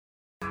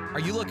Are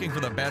you looking for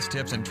the best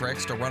tips and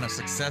tricks to run a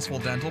successful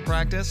dental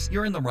practice?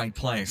 You're in the right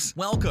place.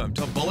 Welcome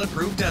to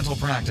Bulletproof Dental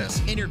Practice,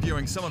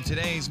 interviewing some of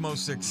today's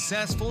most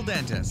successful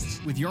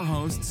dentists. With your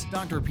hosts,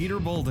 Dr. Peter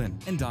Bolden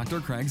and Dr.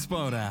 Craig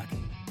Spodak.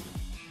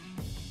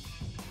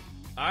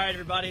 All right,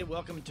 everybody,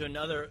 welcome to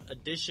another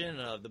edition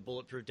of the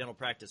Bulletproof Dental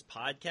Practice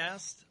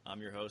Podcast.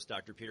 I'm your host,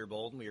 Dr. Peter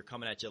Bolden. We are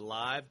coming at you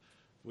live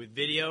with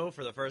video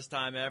for the first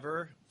time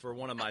ever for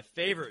one of my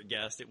favorite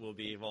guests, it will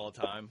be of all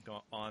time,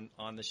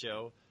 on the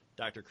show,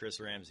 Dr. Chris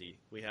Ramsey.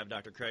 We have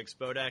Dr. Craig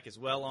Spodak as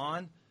well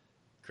on.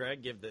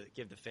 Craig, give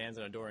the fans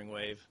an adoring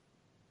wave.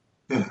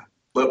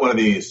 Let one of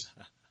these.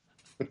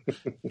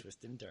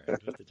 Twist and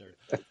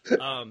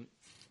turn.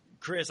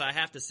 Chris, I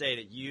have to say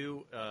that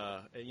you,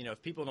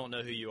 if people don't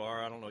know who you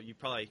are, I don't know, you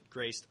probably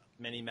graced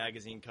many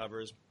magazine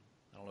covers.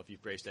 I don't know if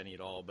you've graced any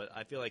at all, but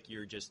I feel like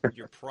you're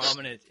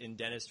prominent in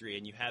dentistry,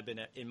 and you have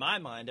been, in my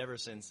mind, ever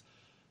since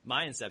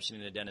my inception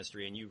into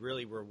dentistry, and you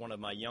really were one of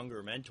my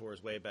younger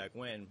mentors way back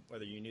when,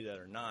 whether you knew that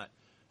or not.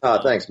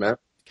 Thanks, man.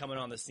 Coming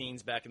on the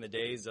scenes back in the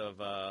days of,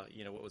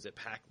 what was it,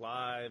 Pac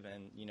Live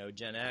and,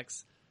 Gen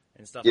X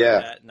and stuff like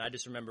that. And I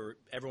just remember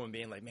everyone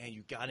being like, man,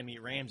 you got to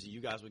meet Ramsey.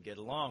 You guys would get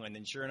along. And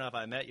then sure enough,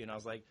 I met you, and I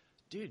was like,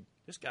 dude,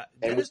 this guy,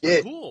 dentists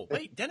are cool.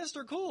 Wait, dentists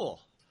are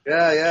cool.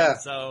 Yeah. And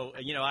so,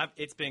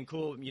 it's been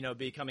cool,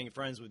 becoming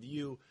friends with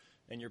you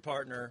and your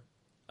partner,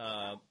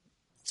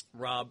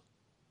 Rob.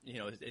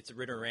 It's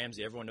Ritter and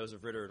Ramsey. Everyone knows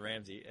of Ritter and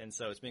Ramsey. And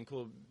so it's been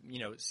cool,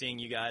 seeing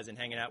you guys and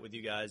hanging out with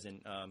you guys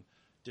and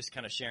just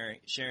kind of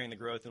sharing the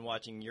growth and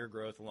watching your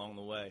growth along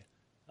the way.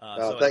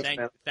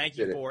 Thank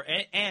you for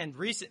 – and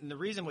the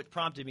reason what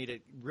prompted me to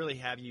really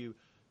have you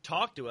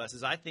talk to us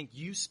is I think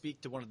you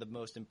speak to one of the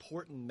most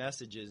important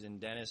messages in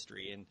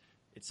dentistry, and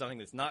it's something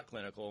that's not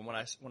clinical. And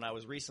when I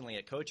was recently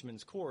at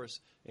Coachman's course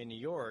in New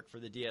York for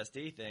the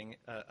DSD thing,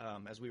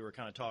 as we were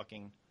kind of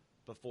talking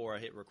before I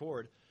hit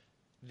record,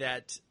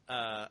 that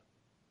I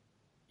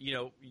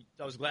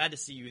was glad to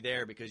see you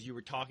there because you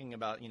were talking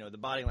about the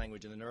body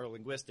language and the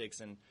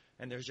neurolinguistics, and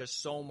there's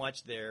just so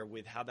much there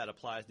with how that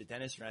applies to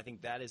dentistry. And I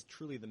think that is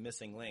truly the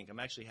missing link. I'm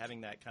actually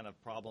having that kind of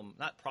problem,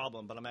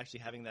 but I'm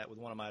actually having that with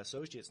one of my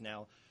associates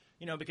now,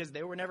 because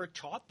they were never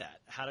taught that,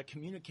 how to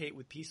communicate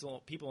with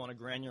people on a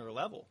granular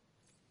level.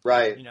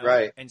 Right,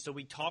 right. And so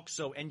we talk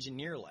so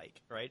engineer-like,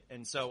 right?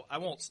 And so I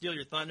won't steal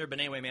your thunder, but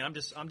anyway, man, I'm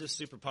just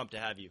super pumped to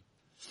have you.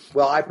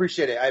 Well, I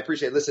appreciate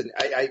it. Listen,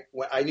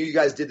 I knew you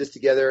guys did this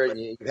together, and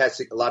you've had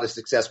a lot of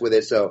success with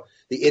it. So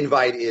the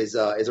invite is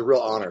a real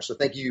honor. So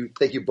thank you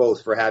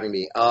both for having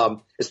me.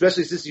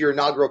 Especially since this is your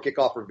inaugural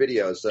kickoff for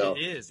videos. So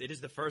it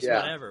is the first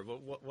one ever.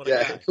 What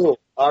cool.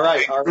 All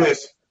right.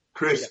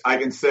 Chris, I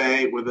can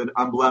say with an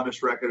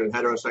unblemished record of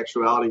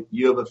heterosexuality,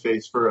 you have a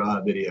face for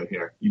video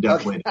here. You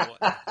definitely do.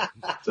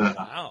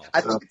 Wow.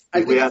 I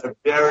think we had a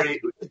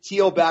very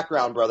teal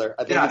background, brother.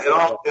 I think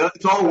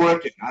it's all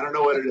working. I don't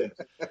know what it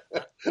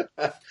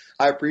is.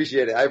 I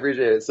appreciate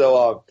it.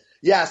 So,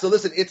 so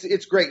listen,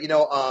 it's great.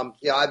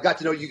 I've got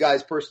to know you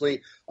guys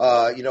personally,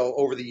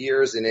 over the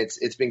years, and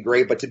it's been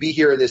great. But to be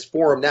here in this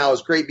forum now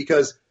is great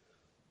because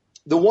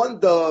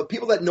the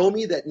people that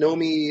know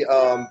me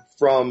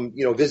from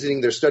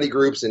visiting their study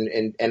groups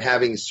and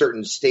having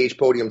certain stage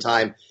podium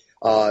time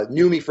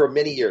knew me for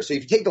many years. So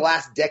if you take the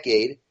last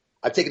decade,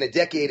 I've taken a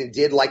decade and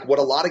did like what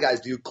a lot of guys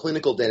do,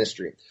 clinical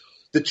dentistry.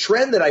 The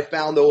trend that I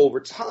found though over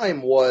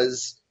time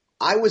was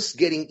I was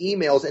getting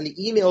emails, and the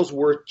emails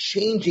were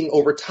changing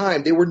over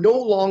time. They were no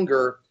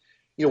longer,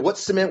 what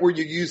cement were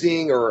you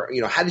using, or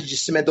how did you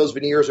cement those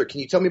veneers, or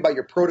can you tell me about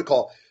your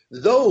protocol?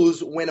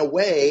 Those went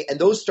away, and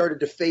those started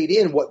to fade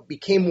in. What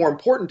became more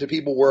important to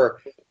people were,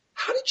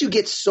 how did you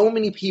get so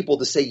many people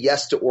to say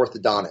yes to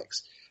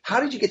orthodontics? How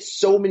did you get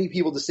so many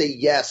people to say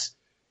yes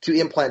to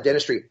implant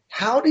dentistry?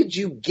 How did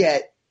you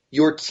get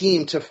your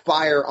team to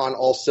fire on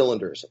all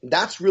cylinders?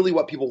 That's really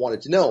what people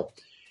wanted to know.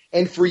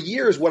 And for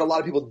years, what a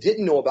lot of people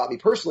didn't know about me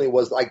personally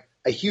was like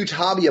a huge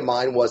hobby of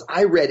mine was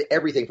I read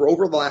everything for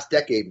over the last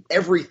decade,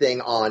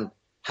 everything on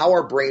how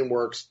our brain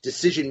works,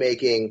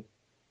 decision-making,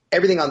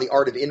 everything on the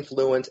art of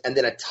influence, and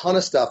then a ton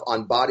of stuff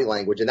on body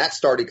language. And that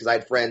started because I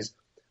had friends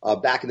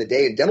back in the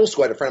day in dental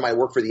school. I had a friend of mine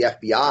work for the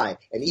FBI.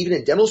 And even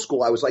in dental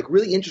school, I was like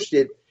really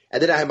interested.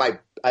 And then I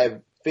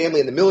have family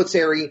in the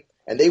military,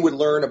 and they would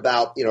learn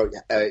about,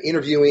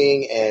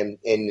 interviewing and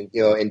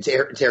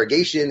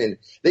interrogation. And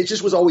it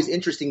just was always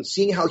interesting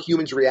seeing how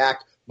humans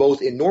react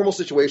both in normal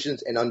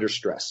situations and under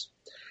stress.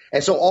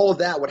 And so all of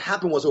that, what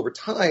happened was over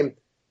time,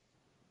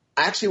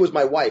 actually it was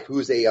my wife,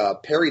 who's a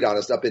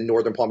periodontist up in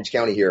northern Palm Beach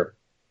County here.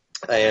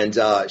 And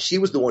she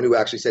was the one who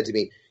actually said to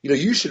me,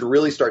 you should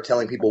really start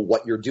telling people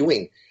what you're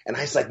doing. And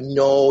I was like,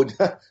 no,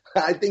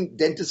 I think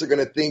dentists are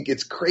going to think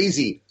it's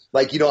crazy.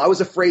 Like, I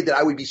was afraid that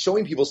I would be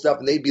showing people stuff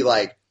and they'd be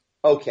like,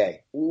 okay,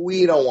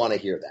 we don't want to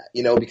hear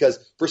that, because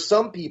for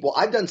some people,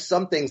 I've done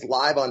some things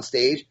live on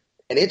stage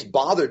and it's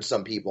bothered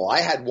some people.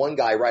 I had one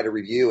guy write a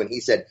review and he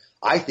said,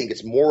 I think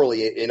it's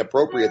morally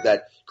inappropriate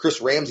that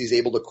Chris Ramsey is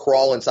able to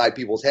crawl inside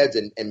people's heads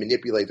and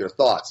manipulate their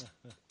thoughts.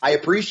 I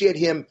appreciate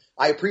him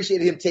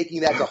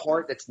taking that to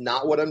heart. That's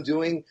not what I'm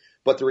doing.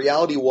 But the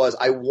reality was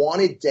I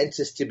wanted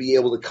dentists to be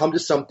able to come to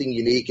something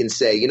unique and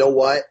say, you know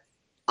what?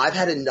 I've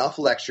had enough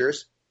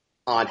lectures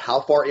on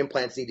how far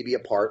implants need to be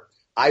apart.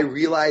 I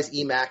realize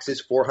Emax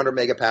is 400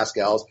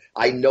 megapascals.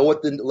 I know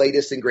what the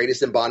latest and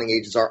greatest in bonding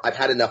agents are. I've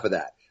had enough of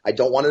that. I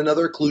don't want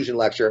another occlusion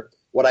lecture.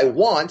 What I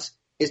want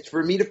is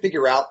for me to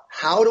figure out,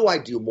 how do I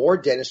do more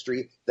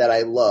dentistry that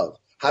I love?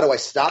 How do I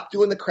stop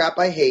doing the crap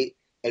I hate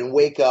and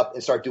wake up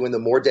and start doing the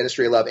more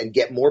dentistry I love and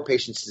get more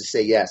patients to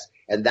say yes?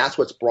 And that's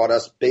what's brought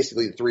us,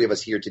 basically the three of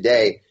us here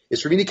today,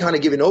 is for me to kind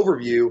of give an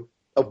overview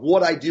of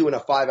what I do in a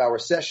 5-hour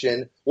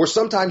session, or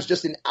sometimes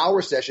just an hour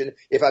session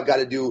if I've got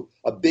to do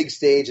a big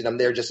stage and I'm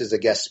there just as a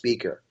guest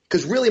speaker.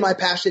 Because really my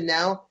passion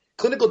now,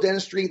 clinical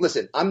dentistry,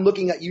 listen, I'm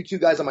looking at you two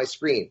guys on my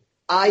screen.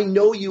 I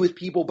know you as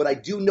people, but I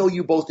do know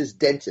you both as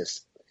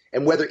dentists.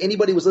 And whether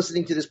anybody was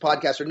listening to this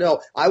podcast or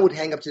no, I would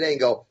hang up today and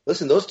go,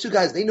 listen, those two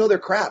guys, they know their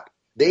crap.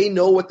 They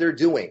know what they're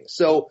doing.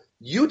 So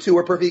you two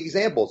are perfect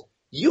examples.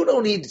 You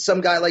don't need some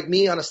guy like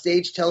me on a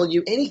stage telling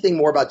you anything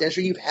more about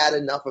dentistry. You've had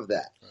enough of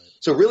that. Right.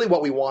 So really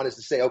what we want is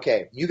to say,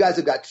 okay, you guys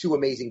have got two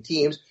amazing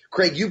teams.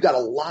 Craig, you've got a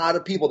lot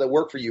of people that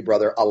work for you,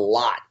 brother, a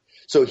lot.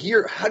 So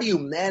here, how do you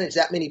manage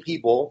that many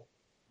people?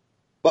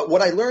 But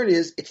what I learned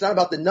is it's not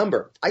about the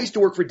number. I used to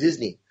work for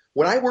Disney.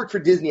 When I worked for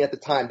Disney at the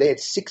time, they had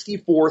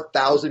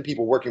 64,000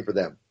 people working for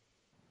them.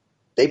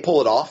 They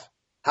pull it off.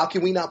 How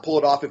can we not pull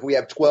it off if we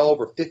have 12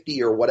 or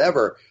 50 or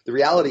whatever? The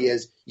reality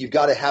is you've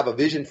got to have a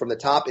vision from the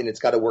top, and it's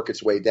got to work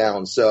its way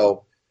down.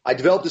 So I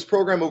developed this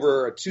program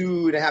over a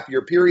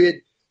 2.5-year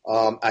period.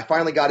 I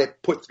finally got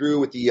it put through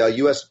with the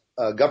U.S.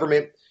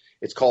 Government.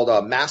 It's called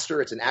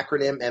MASTER. It's an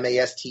acronym,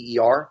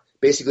 MASTER.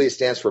 Basically, it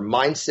stands for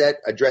Mindset,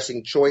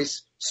 Addressing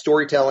Choice,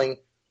 Storytelling,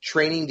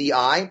 Training the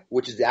Eye,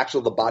 which is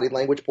the body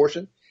language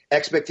portion,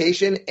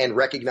 Expectation, and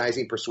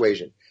Recognizing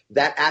Persuasion.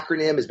 That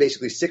acronym is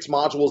basically 6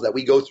 modules that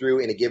we go through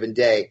in a given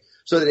day,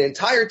 so that an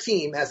entire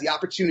team has the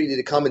opportunity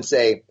to come and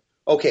say,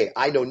 okay,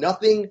 I know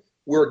nothing.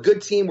 We're a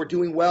good team. We're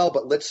doing well,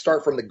 but let's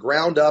start from the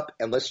ground up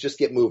and let's just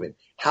get moving.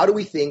 How do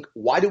we think?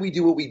 Why do we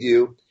do what we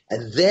do?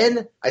 And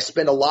then I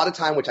spend a lot of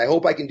time, which I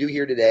hope I can do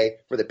here today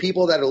for the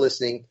people that are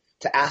listening,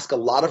 to ask a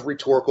lot of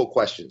rhetorical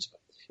questions.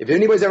 If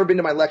anybody's ever been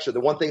to my lecture, the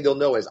one thing they'll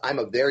know is I'm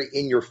a very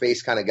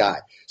in-your-face kind of guy.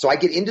 So I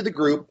get into the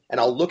group and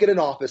I'll look at an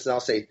office and I'll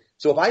say,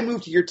 so if I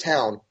move to your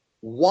town,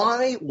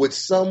 why would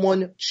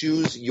someone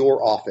choose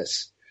your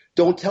office?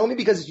 Don't tell me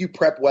because you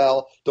prep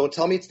well. Don't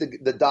tell me it's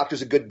the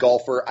doctor's a good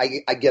golfer.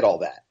 I get all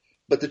that.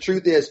 But the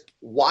truth is,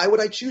 why would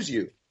I choose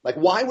you? Like,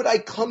 why would I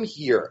come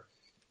here?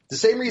 The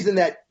same reason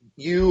that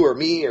you or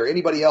me or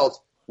anybody else,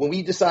 when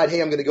we decide,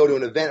 hey, I'm going to go to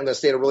an event, I'm going to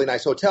stay at a really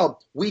nice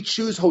hotel, we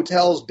choose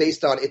hotels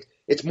based on it.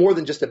 It's more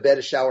than just a bed,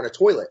 a shower, and a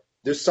toilet.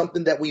 There's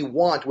something that we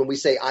want when we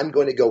say, I'm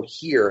going to go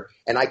here,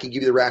 and I can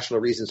give you the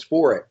rational reasons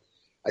for it.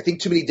 I think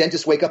too many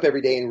dentists wake up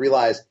every day and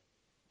realize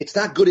it's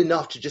not good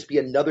enough to just be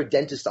another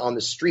dentist on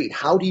the street.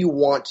 How do you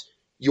want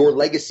your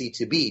legacy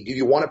to be? Do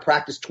you want to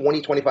practice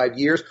 20, 25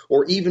 years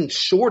or even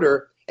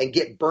shorter and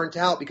get burnt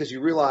out because you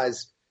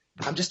realize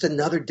I'm just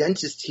another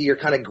dentist here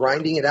kind of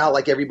grinding it out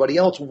like everybody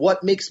else?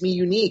 What makes me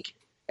unique?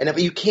 And if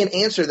you can't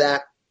answer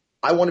that,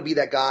 I want to be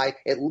that guy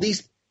at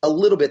least a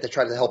little bit to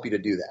try to help you to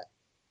do that.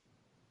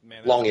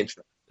 Man, Long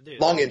intro. Dude,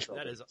 Long intro.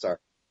 That is, sorry.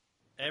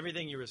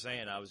 Everything you were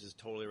saying, I was just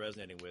totally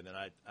resonating with, and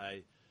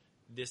I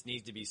this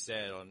needs to be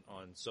said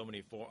on so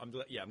many forms.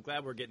 I'm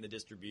glad we're getting the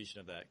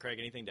distribution of that. Craig,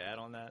 anything to add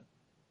on that?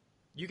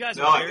 You guys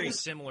are very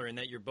similar in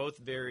that you're both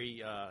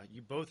very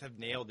you both have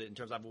nailed it in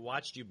terms of I've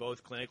watched you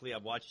both clinically,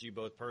 I've watched you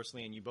both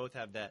personally, and you both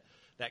have that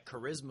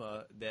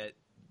charisma,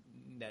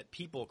 that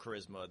people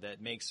charisma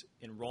that makes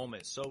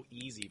enrollment so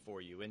easy for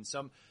you, and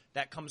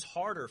that comes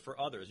harder for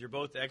others. You're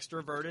both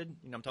extroverted.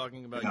 I'm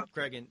talking about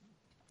Craig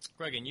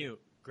and you,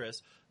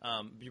 Chris.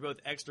 You're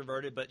both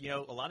extroverted, but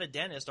a lot of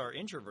dentists are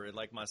introverted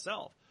like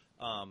myself,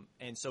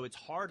 and so it's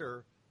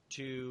harder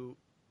to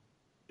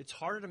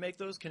make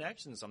those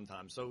connections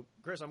sometimes. So,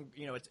 Chris,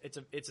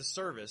 it's a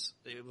service.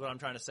 What I'm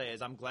trying to say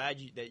is I'm glad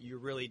that you're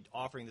really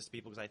offering this to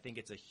people because I think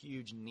it's a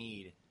huge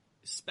need,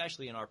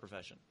 especially in our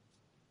profession.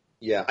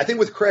 Yeah, I think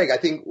with Craig,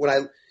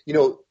 when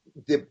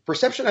the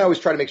perception I always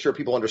try to make sure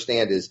people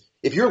understand is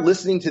if you're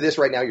listening to this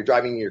right now, you're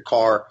driving in your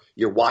car,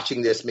 you're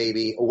watching this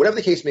maybe, or whatever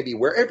the case may be,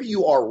 wherever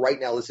you are right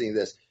now listening to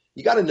this,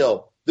 you got to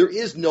know there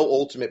is no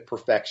ultimate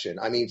perfection.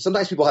 I mean,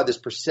 sometimes people have this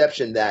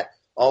perception that,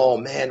 oh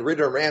man,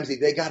 Ritter and Ramsey,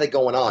 they got it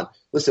going on.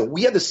 Listen,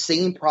 we have the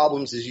same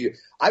problems as you.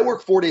 I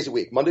work 4 days a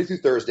week, Monday through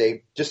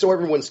Thursday, just so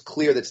everyone's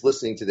clear that's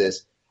listening to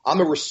this. I'm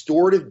a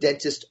restorative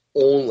dentist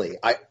only.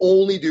 I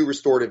only do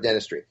restorative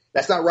dentistry.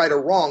 That's not right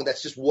or wrong.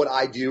 That's just what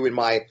I do in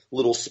my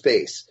little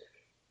space.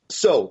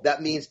 So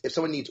that means if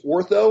someone needs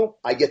ortho,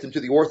 I get them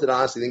to the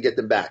orthodontist and then get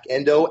them back.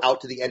 Endo,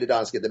 out to the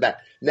endodontist, get them back.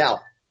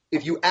 Now,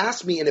 if you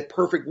ask me in a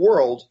perfect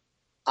world,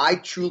 I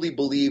truly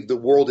believe the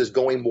world is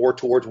going more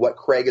towards what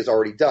Craig has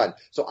already done.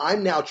 So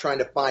I'm now trying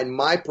to find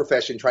my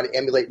profession, trying to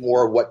emulate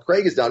more of what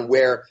Craig has done,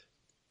 where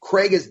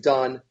Craig has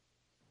done,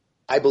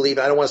 I believe,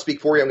 and I don't want to speak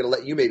for you, I'm going to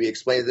let you maybe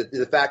explain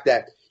the fact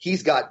that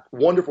he's got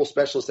wonderful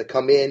specialists that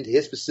come into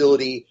his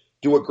facility,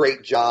 do a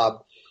great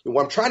job.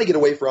 what I'm trying to get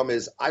away from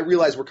is I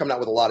realize we're coming out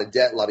with a lot of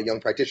debt, a lot of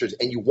young practitioners,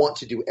 and you want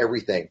to do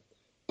everything.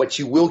 But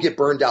you will get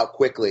burned out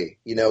quickly.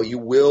 You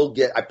will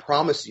get, I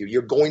promise you,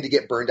 you're going to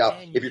get burned out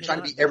if you're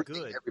trying to be everything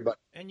to everybody.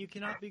 And you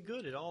cannot be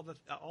good at all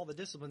the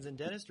disciplines in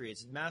dentistry.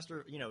 It's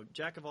master,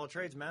 jack of all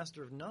trades,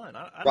 master of none.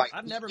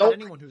 I've never met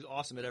anyone who's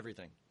awesome at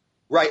everything.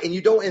 Right, and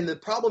you don't. And the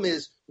problem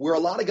is, where a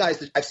lot of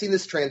guys, I've seen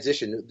this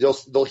transition.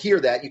 They'll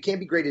hear that you can't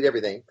be great at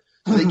everything,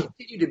 so they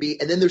continue to be.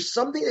 And then there's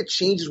something that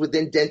changes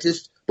within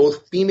dentists,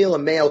 both female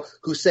and male,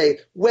 who say,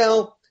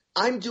 "Well,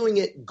 I'm doing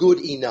it good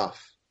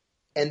enough."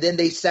 And then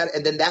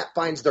and then that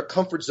finds their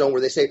comfort zone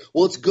where they say,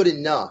 well, it's good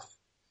enough.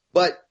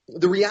 But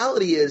the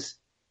reality is,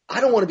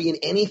 I don't want to be in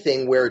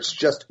anything where it's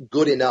just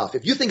good enough.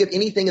 If you think of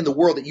anything in the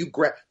world that you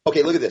grab,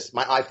 okay, look at this,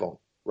 my iPhone,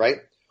 right?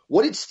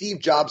 What did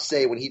Steve Jobs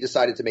say when he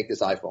decided to make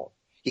this iPhone?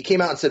 He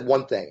came out and said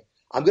one thing.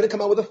 I'm going to come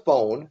out with a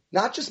phone,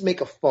 not just make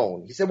a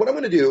phone. He said, what I'm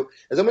going to do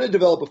is I'm going to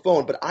develop a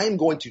phone, but I am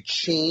going to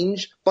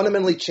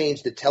fundamentally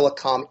change the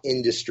telecom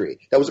industry.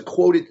 That was a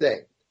quoted thing.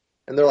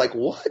 And they're like,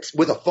 what?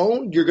 With a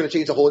phone, you're going to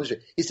change the whole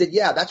industry? He said,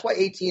 yeah, that's why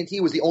AT&T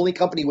was the only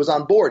company who was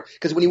on board.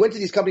 Because when he went to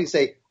these companies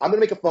and say, I'm going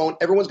to make a phone,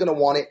 everyone's going to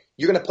want it,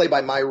 you're going to play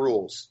by my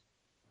rules.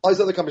 All these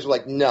other companies were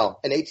like, no.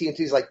 And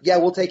AT&T's like, yeah,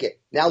 we'll take it.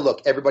 Now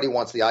look, everybody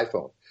wants the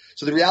iPhone.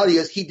 So the reality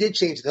is he did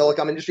change the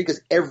telecom industry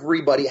because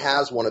everybody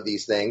has one of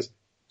these things.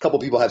 A couple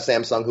people have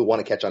Samsung who want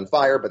to catch on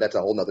fire, but that's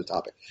a whole nother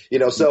topic.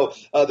 So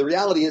the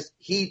reality is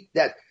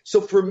so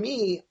for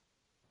me,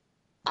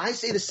 I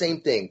say the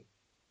same thing.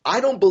 I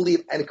don't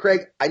believe, and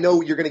Craig, I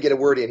know you're going to get a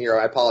word in here.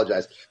 I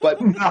apologize,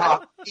 but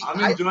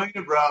I'm enjoying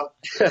it,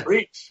 bro.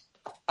 Preach.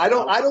 I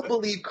don't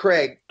believe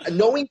Craig.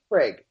 Knowing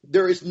Craig,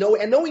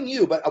 and knowing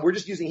you, but we're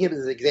just using him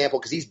as an example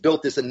because he's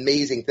built this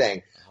amazing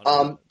thing.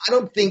 I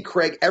don't think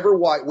Craig ever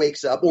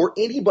wakes up, or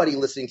anybody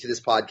listening to this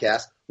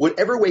podcast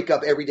would ever wake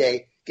up every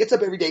day, gets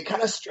up every day,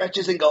 kind of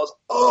stretches and goes,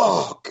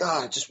 "Oh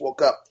God, I just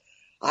woke up.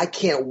 I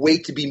can't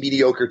wait to be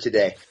mediocre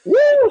today."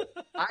 Woo!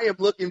 I am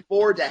looking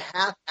forward to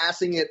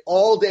half-assing it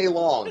all day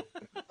long.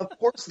 Of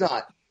course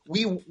not.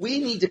 We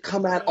need to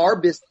come at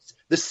our business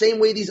the same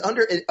way these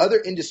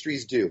other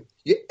industries do.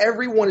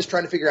 Everyone is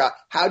trying to figure out,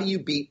 how do you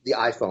beat the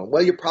iPhone?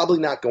 Well, you're probably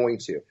not going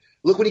to.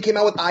 Look when he came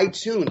out with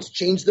iTunes,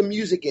 changed the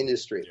music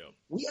industry. Yeah.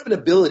 We have an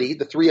ability,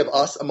 the three of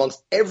us,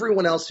 amongst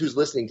everyone else who's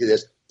listening to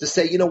this, to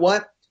say, you know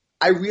what?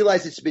 I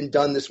realize it's been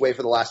done this way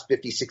for the last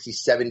 50, 60,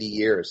 70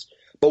 years.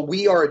 But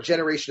we are a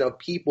generation of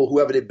people who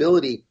have an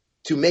ability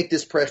to make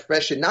this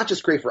profession not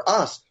just great for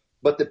us,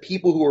 but the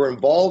people who are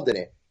involved in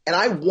it. And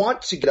I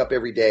want to get up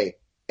every day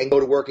and go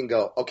to work and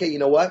go, okay, you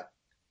know what?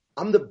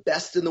 I'm the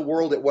best in the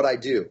world at what I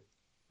do.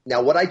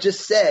 Now, what I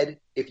just said,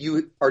 if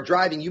you are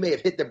driving, you may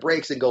have hit the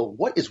brakes and go,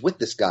 what is with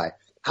this guy?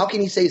 How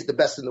can he say he's the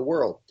best in the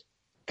world?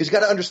 Because you got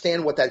to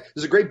understand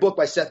there's a great book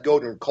by Seth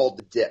Godin called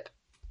The Dip.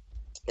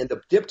 And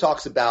The Dip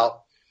talks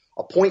about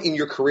a point in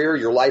your career,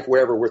 your life,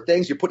 wherever, where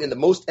things you're putting in the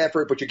most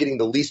effort, but you're getting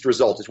the least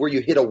results. It's where you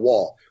hit a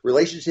wall.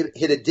 Relationship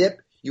hit a dip.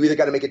 You either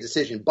got to make a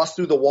decision, bust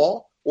through the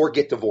wall or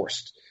get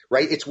divorced,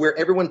 right? It's where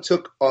everyone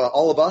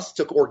all of us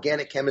took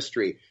organic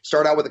chemistry.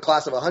 Start out with a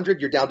class of 100,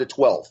 you're down to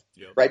 12,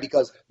 right?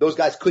 Because those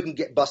guys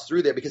couldn't bust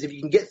through there. Because if you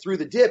can get through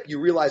the dip,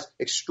 you realize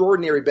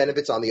extraordinary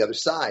benefits on the other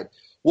side.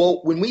 Well,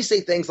 when we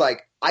say things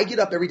like, I get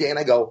up every day and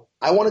I go,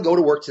 I want to go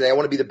to work today. I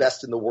want to be the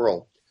best in the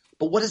world.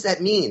 But what does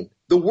that mean?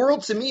 The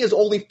world to me is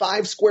only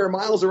 5 square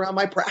miles around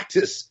my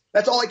practice.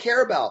 That's all I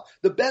care about.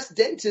 The best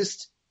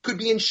dentist could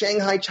be in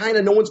Shanghai,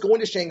 China. No one's going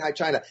to Shanghai,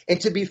 China.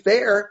 And to be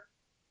fair,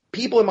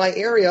 people in my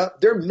area,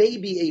 there may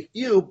be a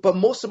few, but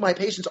most of my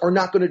patients are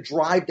not going to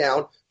drive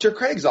down to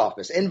Craig's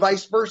office and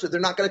vice versa.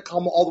 They're not going to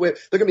come all the way.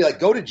 They're going to be like,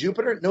 go to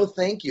Jupiter? No,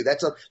 thank you.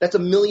 That's a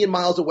million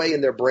miles away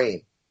in their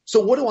brain.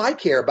 So what do I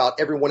care about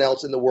everyone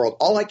else in the world?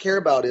 All I care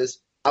about is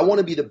I want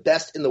to be the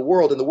best in the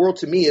world. And the world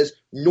to me is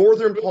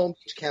Northern Palm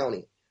Beach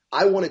County.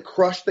 I want to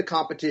crush the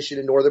competition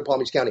in Northern Palm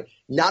Beach County,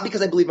 not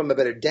because I believe I'm a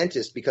better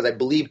dentist, because I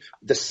believe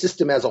the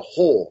system as a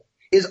whole.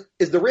 Is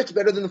the Ritz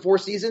better than the Four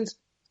Seasons?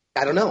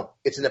 I don't know.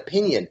 It's an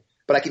opinion,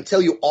 but I can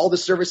tell you all the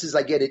services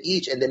I get at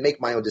each and then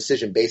make my own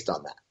decision based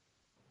on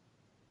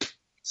that.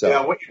 So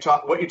yeah, what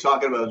you're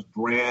talking about is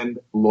brand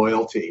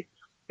loyalty.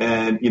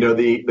 And,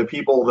 the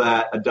people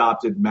that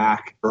adopted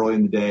Mac early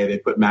in the day, they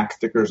put Mac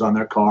stickers on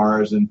their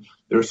cars and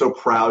they were so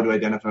proud to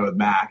identify with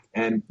Mac.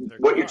 And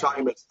what you're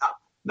talking about is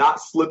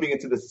not slipping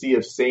into the sea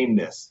of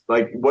sameness.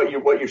 Like what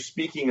you're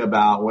speaking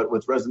about,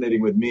 what's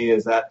resonating with me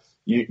is that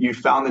you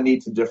found the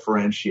need to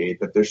differentiate,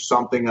 that there's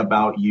something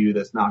about you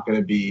they're not going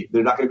to be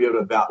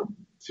able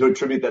to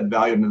attribute that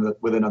value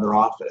with another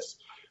office.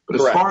 But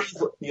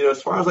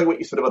as far as like what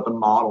you said about the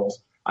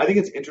models, I think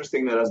it's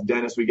interesting that as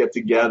dentists we get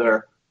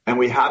together and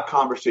we have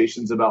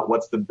conversations about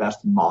what's the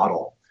best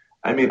model.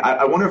 I mean,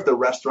 I wonder if the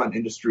restaurant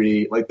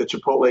industry, like the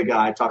Chipotle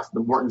guy talks to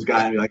the Morton's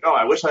guy and be like, oh,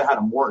 I wish I had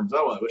a Morton's.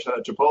 Oh, I wish I had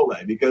a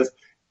Chipotle. Because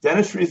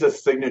dentistry is a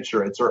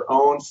signature. It's our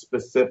own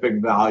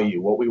specific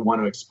value, what we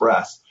want to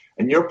express.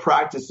 And your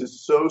practice is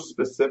so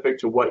specific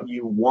to what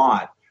you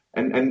want.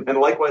 And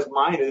likewise,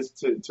 mine is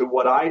to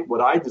what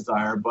I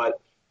desire. But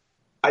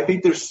I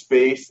think there's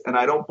space, and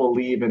I don't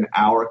believe in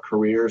our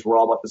careers. We're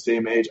all about the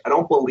same age. I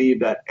don't believe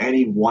that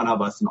any one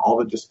of us and all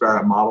the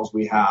disparate models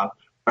we have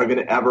are going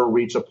to ever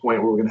reach a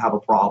point where we're going to have a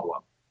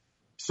problem.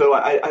 So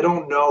I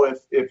don't know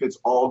if it's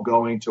all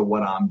going to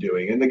what I'm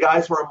doing. And the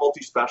guys who are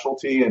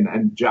multi-specialty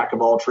and jack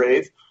of all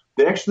trades,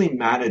 they actually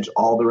manage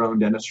all their own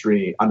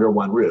dentistry under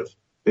one roof.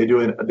 They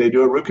do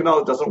a root canal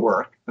that doesn't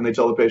work, and they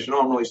tell the patient,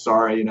 "Oh, I'm really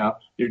sorry,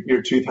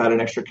 your tooth had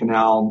an extra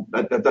canal."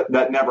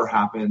 That never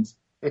happens.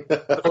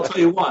 But I'll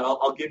tell you what,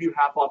 I'll give you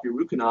half off your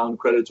root canal and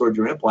credit towards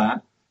your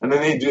implant, and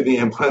then they do the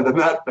implant, and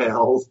that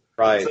fails.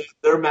 Right. So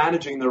they're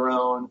managing their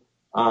own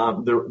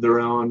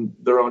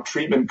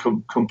treatment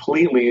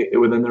completely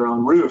within their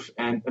own roof,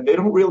 and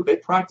they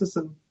practice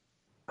in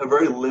a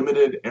very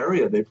limited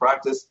area. They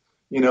practice,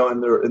 in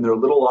their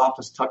little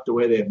office tucked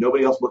away. They have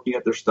nobody else looking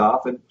at their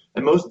stuff, and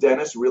most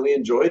dentists really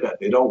enjoy that.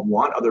 They don't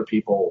want other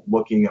people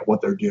looking at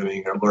what they're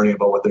doing or learning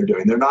about what they're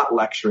doing. They're not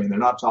lecturing. They're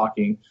not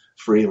talking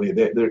freely.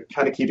 They're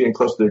kind of keeping it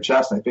close to their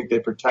chest. And I think they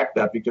protect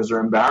that because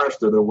they're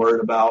embarrassed or they're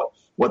worried about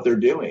what they're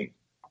doing.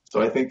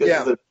 So I think this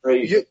is a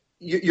very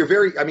You're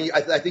very. I mean,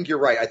 I think you're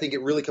right. I think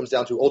it really comes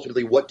down to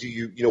ultimately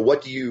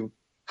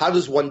how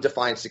does one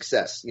define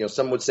success?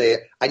 Some would say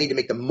I need to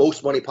make the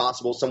most money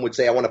possible. Some would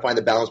say I want to find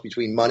the balance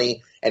between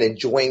money and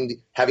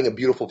enjoying having a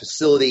beautiful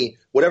facility,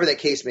 whatever that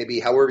case may be,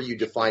 however you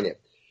define it.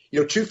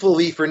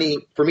 Truthfully for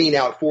me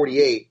now at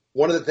 48,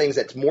 one of the things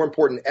that's more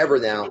important ever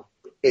now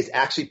is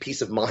actually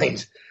peace of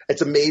mind.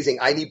 It's amazing.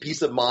 I need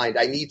peace of mind.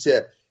 I need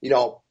to,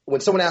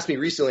 when someone asked me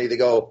recently, they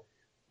go,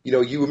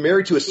 you were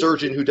married to a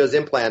surgeon who does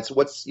implants.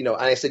 And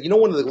I said,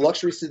 one of the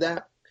luxuries to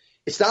that,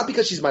 it's not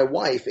because she's my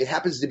wife. It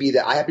happens to be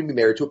that I happen to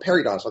be married to a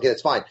periodontist. Okay,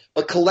 that's fine.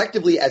 But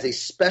collectively, as a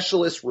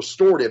specialist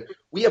restorative,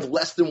 we have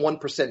less than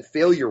 1%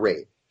 failure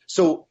rate.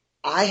 So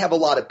I have a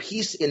lot of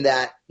peace in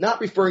that,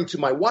 not referring to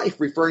my wife,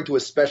 referring to a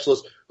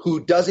specialist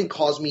who doesn't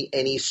cause me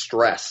any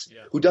stress,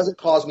 who doesn't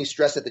cause me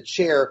stress at the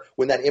chair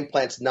when that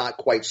implant's not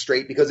quite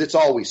straight, because it's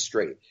always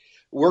straight.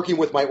 Working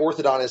with my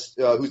orthodontist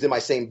who's in my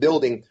same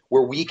building,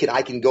 where we can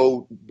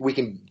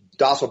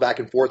docile back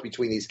and forth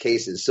between these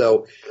cases.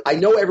 So I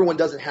know everyone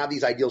doesn't have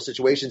these ideal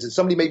situations, and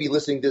somebody may be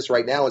listening to this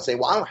right now and saying,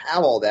 well, I don't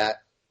have all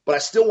that, but I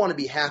still want to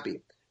be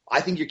happy.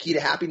 I think your key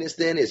to happiness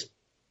then is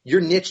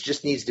your niche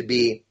just needs to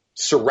be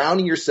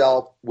surrounding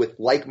yourself with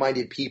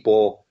like-minded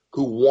people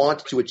who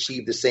want to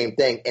achieve the same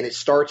thing. And it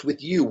starts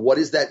with you. What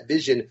is that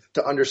vision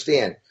to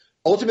understand?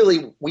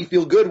 Ultimately, we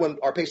feel good when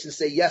our patients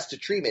say yes to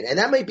treatment. And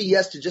that might be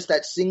yes to just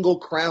that single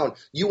crown.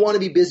 You want to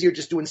be busier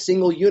just doing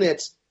single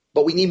units,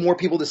 but we need more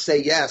people to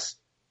say yes.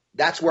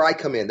 That's where I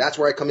come in. That's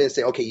where I come in and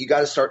say, okay, you got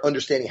to start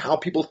understanding how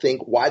people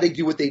think, why they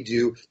do what they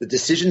do, the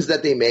decisions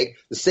that they make.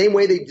 The same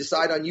way they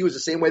decide on you is the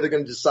same way they're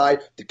going to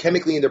decide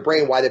chemically in their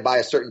brain why they buy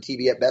a certain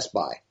TV at Best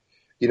Buy.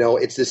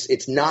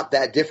 It's not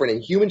that different.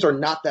 And humans are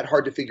not that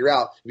hard to figure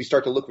out if you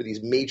start to look for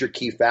these major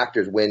key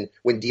factors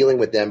when dealing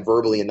with them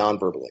verbally and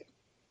non-verbally.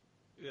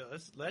 Yeah,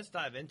 let's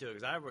dive into it,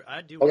 because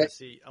I do want to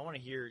see. I want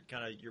to hear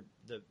kind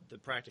of the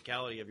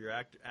practicality of your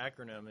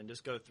acronym and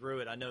just go through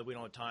it. I know we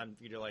don't have time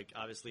for you to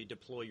obviously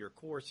deploy your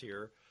course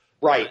here.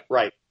 Right.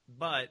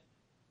 But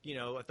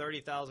a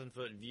 30,000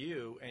 foot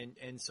view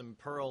and some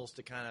pearls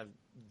to kind of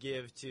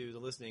give to the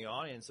listening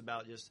audience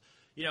about just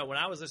when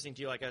I was listening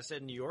to you, like I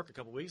said in New York a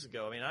couple weeks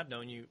ago. I mean, I've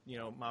known you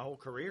my whole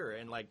career,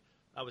 and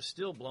I was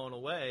still blown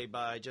away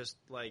by just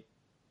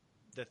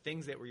the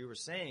things that you were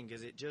saying,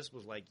 because it just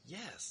was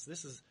yes,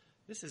 this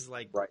is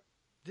right.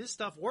 This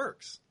stuff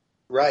works.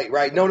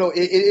 Right. No, it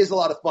is a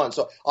lot of fun.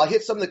 So I'll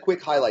hit some of the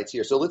quick highlights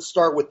here. So let's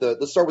start with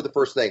the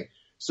first thing.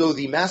 So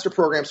the master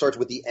program starts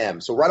with the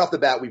M. So right off the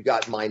bat, we've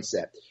got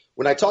mindset.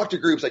 When I talk to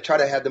groups, I try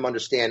to have them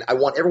understand. I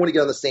want everyone to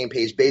get on the same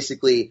page,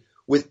 basically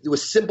with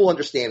simple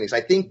understandings.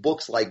 I think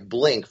books like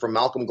Blink from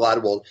Malcolm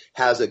Gladwell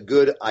has a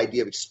good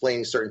idea of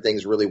explaining certain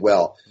things really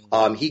well.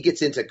 He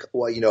gets into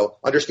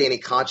understanding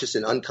conscious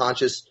and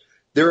unconscious.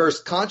 There's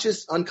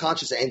conscious,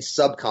 unconscious, and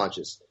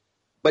subconscious.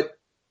 But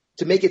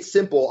to make it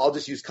simple, I'll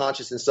just use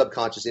conscious and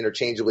subconscious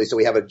interchangeably so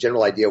we have a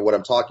general idea of what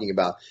I'm talking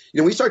about.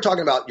 When you start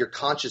talking about your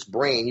conscious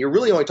brain, you're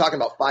really only talking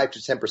about 5 to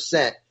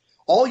 10%.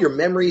 All your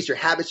memories, your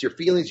habits, your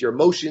feelings, your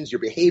emotions,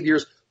 your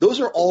behaviors, those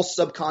are all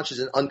subconscious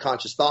and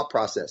unconscious thought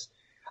process.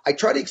 I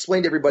try to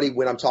explain to everybody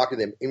when I'm talking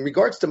to them, in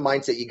regards to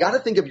mindset, you got to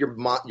think of your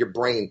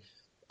brain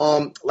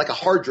like a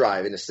hard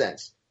drive in a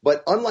sense.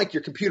 But unlike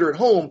your computer at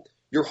home,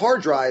 your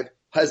hard drive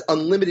has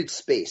unlimited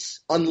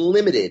space.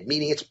 Unlimited,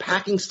 meaning it's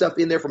packing stuff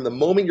in there from the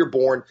moment you're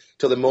born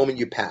till the moment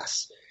you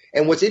pass.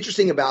 And what's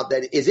interesting about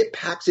that is it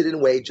packs it in a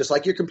way, just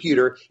like your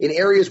computer, in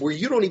areas where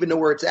you don't even know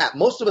where it's at.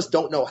 Most of us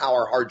don't know how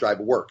our hard drive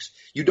works.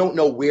 You don't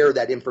know where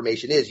that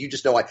information is. You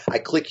just know I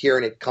click here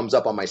and it comes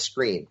up on my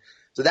screen.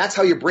 So that's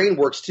how your brain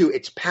works too.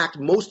 It's packed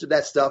most of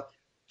that stuff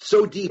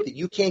so deep that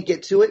you can't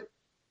get to it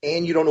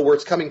and you don't know where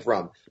it's coming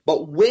from.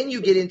 But when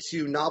you get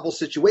into novel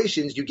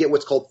situations, you get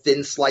what's called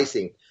thin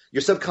slicing.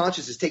 Your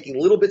subconscious is taking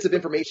little bits of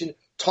information,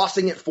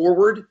 tossing it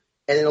forward,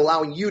 and then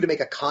allowing you to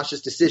make a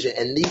conscious decision.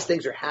 And these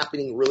things are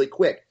happening really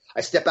quick.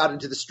 I step out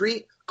into the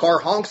street, car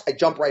honks, I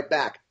jump right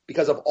back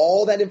because of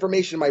all that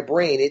information in my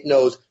brain. It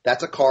knows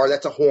that's a car,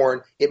 that's a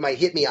horn. It might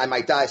hit me, I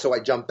might die, so I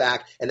jump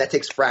back, and that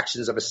takes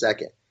fractions of a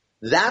second.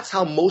 That's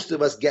how most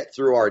of us get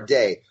through our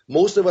day.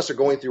 Most of us are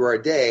going through our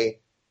day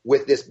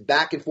with this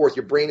back and forth.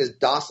 Your brain is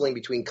dosciling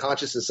between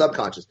conscious and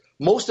subconscious.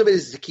 Most of it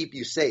is to keep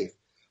you safe.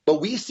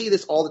 But we see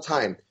this all the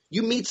time.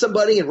 You meet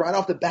somebody and right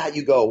off the bat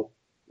you go,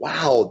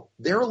 wow,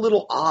 they're a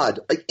little odd.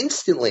 Like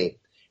instantly.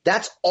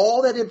 That's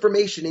all that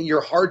information in your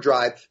hard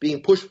drive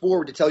being pushed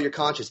forward to tell your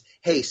conscious,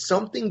 hey,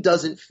 something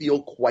doesn't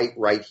feel quite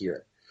right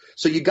here.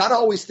 So you got to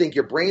always think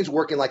your brain's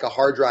working like a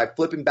hard drive,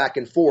 flipping back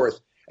and forth.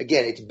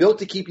 Again, it's built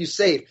to keep you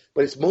safe,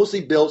 but it's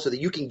mostly built so that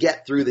you can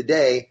get through the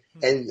day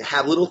and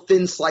have little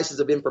thin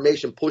slices of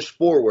information pushed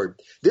forward.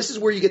 This is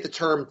where you get the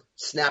term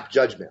snap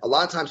judgment. A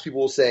lot of times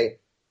people will say,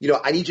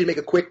 I need you to make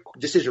a quick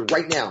decision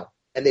right now.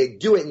 And they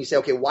do it and you say,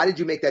 okay, why did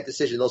you make that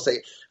decision? They'll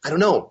say, I don't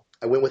know.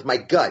 I went with my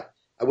gut.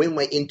 I went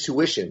with my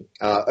intuition.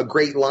 A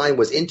great line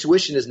was,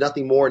 intuition is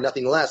nothing more,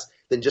 nothing less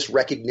than just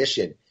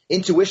recognition.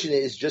 Intuition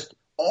is just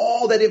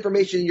all that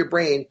information in your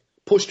brain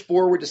pushed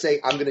forward to say,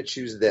 I'm going to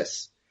choose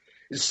this.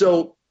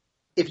 So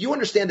if you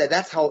understand that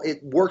that's how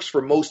it works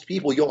for most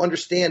people, you'll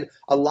understand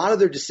a lot of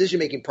their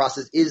decision-making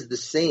process is the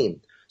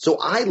same. So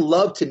I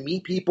love to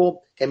meet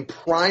people and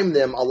prime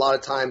them a lot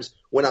of times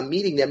when I'm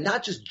meeting them,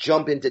 not just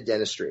jump into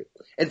dentistry.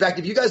 In fact,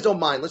 if you guys don't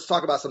mind, let's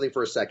talk about something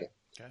for a second.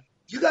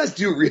 You guys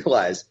do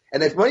realize,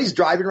 and if anybody's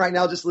driving right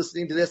now just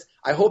listening to this,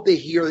 I hope they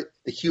hear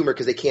the humor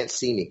because they can't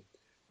see me.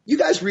 You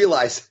guys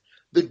realize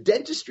the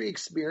dentistry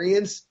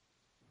experience,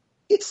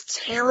 it's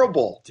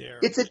terrible.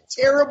 It's a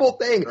terrible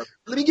thing.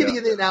 Let me give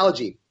you the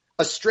analogy.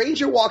 A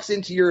stranger walks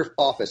into your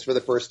office for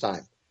the first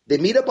time. They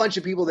meet a bunch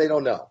of people they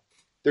don't know.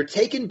 They're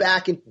taken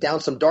back and down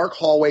some dark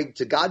hallway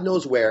to God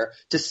knows where,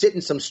 to sit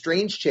in some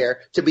strange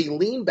chair, to be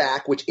leaned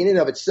back, which in and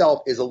of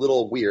itself is a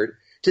little weird,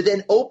 to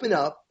then open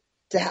up,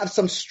 to have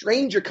some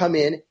stranger come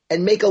in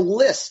and make a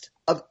list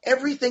of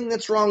everything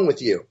that's wrong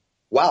with you.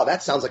 Wow,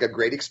 that sounds like a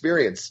great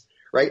experience,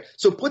 right?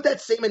 So put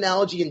that same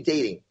analogy in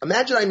dating.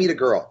 Imagine I meet a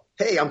girl.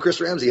 Hey, I'm Chris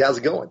Ramsey. How's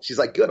it going? She's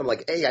like, good. I'm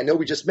like, hey, I know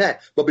we just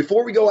met. But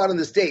before we go out on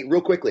this date, real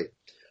quickly,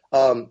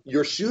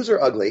 your shoes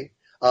are ugly.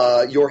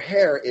 Your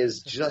hair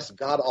is just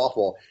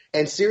god-awful.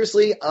 And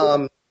seriously,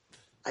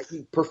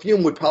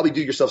 perfume would probably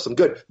do yourself some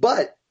good.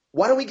 But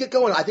why don't we get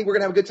going? I think we're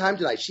going to have a good time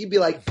tonight. She'd be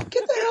like,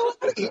 get the hell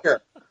out of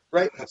here.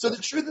 Right? So the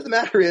truth of the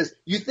matter is,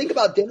 you think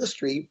about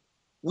dentistry,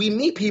 we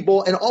meet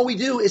people and all we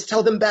do is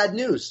tell them bad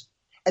news.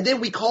 And then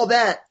we call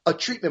that a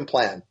treatment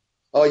plan.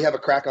 Oh, you have a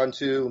crack on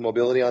 2,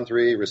 mobility on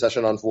 3,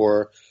 recession on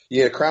 4,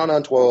 you get a crown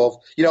on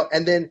 12,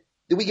 and then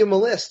we give them a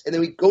list. And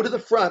then we go to the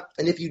front.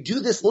 And if you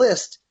do this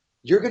list,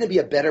 you're going to be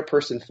a better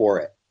person for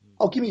it.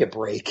 Oh, give me a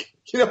break.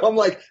 I'm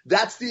like,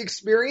 that's the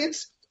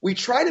experience. We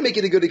try to make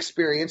it a good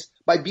experience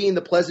by being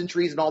the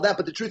pleasantries and all that,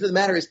 but the truth of the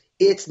matter is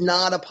it's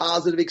not a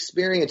positive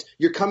experience.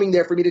 You're coming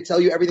there for me to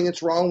tell you everything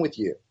that's wrong with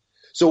you.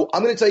 So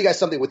I'm going to tell you guys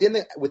something. Within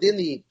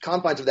the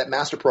confines of that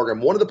master program,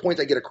 one of the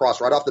points I get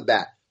across right off the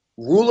bat,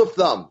 rule of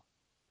thumb,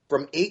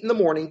 from 8 in the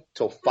morning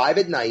till 5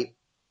 at night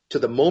to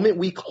the moment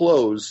we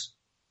close,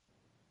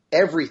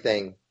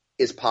 everything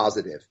is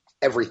positive.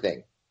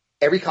 Everything.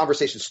 Every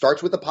conversation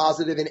starts with a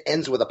positive and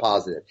ends with a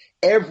positive.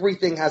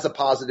 Everything has a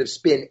positive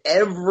spin.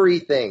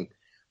 Everything.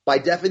 By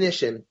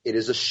definition, it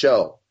is a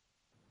show.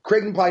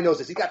 Craig probably knows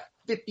this. He's got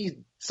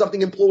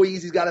 50-something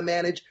employees he's got to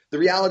manage. The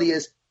reality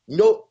is,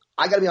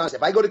 I got to be honest.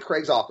 If I go to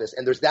Craig's office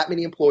and there's that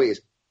many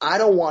employees, I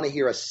don't want to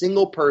hear a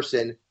single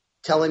person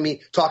talking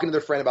to their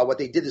friend about what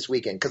they did this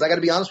weekend. Because I got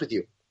to be honest with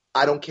you,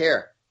 I don't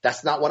care.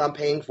 That's not what I'm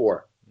paying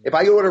for. If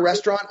I go to a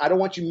restaurant, I don't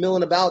want you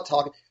milling about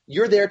talking.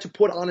 You're there to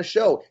put on a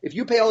show. If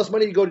you pay all this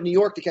money to go to New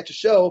York to catch a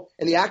show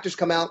and the actors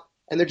come out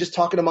and they're just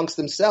talking amongst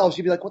themselves,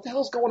 you'd be like, what the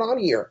hell's going on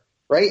here?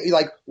 Right? You're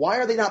like, why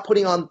are they not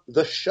putting on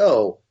the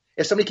show?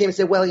 If somebody came and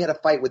said, well, he had a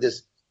fight with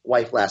his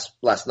wife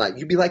last night,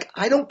 you'd be like,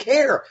 I don't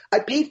care. I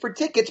paid for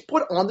tickets.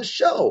 Put on the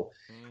show.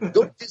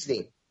 Go to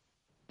Disney.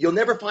 You'll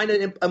never find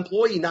an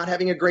employee not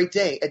having a great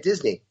day at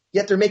Disney.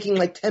 Yet they're making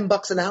like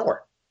 $10 an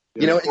hour.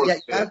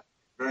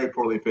 Very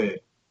poorly paid.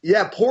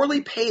 Yeah,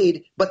 poorly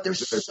paid, but they're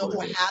so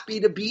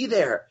happy to be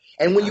there.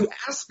 And when you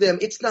ask them,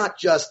 it's not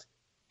just,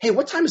 hey,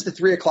 what time is the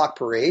 3:00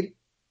 parade?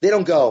 They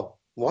don't go,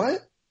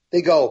 what?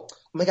 They go, oh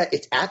my God,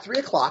 it's at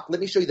 3:00. Let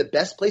me show you the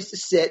best place to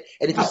sit.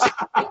 And if you sit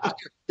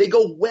they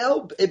go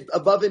well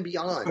above and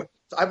beyond.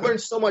 So I've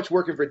learned so much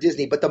working for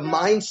Disney, but the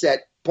mindset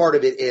part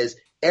of it is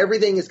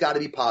everything has got to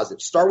be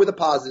positive. Start with a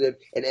positive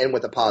and end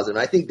with a positive.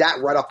 And I think that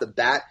right off the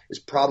bat is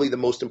probably the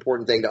most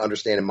important thing to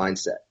understand in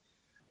mindset.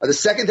 The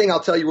second thing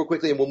I'll tell you real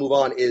quickly, and we'll move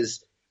on,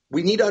 is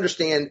we need to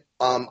understand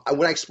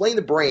when I explain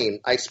the brain,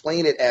 I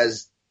explain it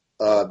as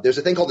there's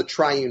a thing called the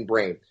triune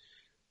brain,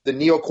 the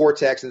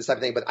neocortex and this type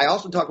of thing. But I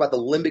also talk about the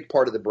limbic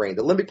part of the brain.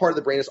 The limbic part of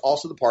the brain is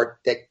also the part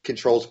that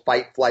controls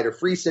fight, flight, or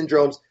freeze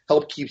syndromes,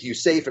 help keep you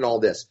safe and all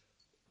this.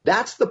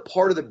 That's the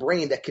part of the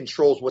brain that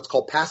controls what's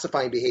called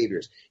pacifying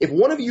behaviors. If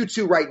one of you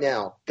two right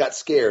now got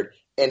scared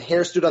and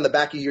hair stood on the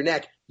back of your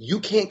neck, you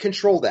can't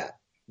control that.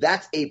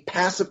 That's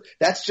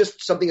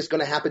just something that's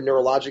going to happen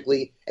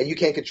neurologically, and you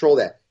can't control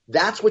that.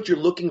 That's what you're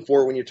looking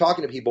for when you're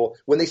talking to people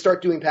when they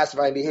start doing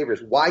pacifying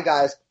behaviors. Why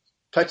guys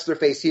touch their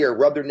face here,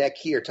 rub their neck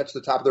here, touch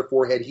the top of their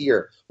forehead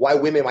here. Why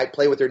women might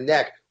play with their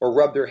neck or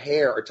rub their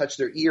hair or touch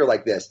their ear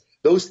like this.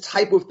 Those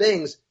type of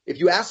things, if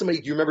you ask somebody,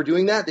 do you remember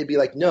doing that? They'd be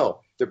like,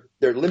 no.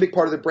 Their limbic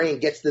part of the brain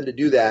gets them to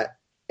do that,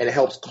 and it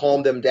helps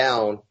calm them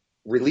down,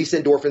 release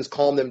endorphins,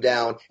 calm them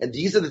down. And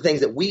these are the things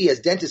that we as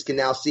dentists can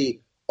now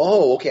see,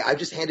 oh, okay, I've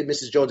just handed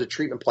Mrs. Jones a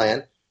treatment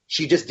plan.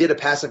 She just did a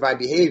pacifying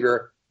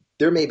behavior.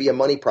 There may be a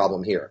money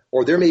problem here.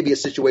 Or there may be a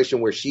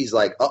situation where she's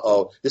like,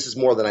 uh-oh, this is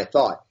more than I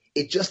thought.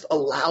 It just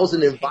allows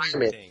an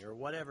environment. Thing or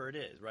whatever it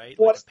is, right?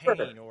 Whatever. Like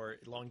a pain or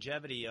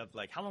longevity of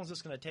like, how long is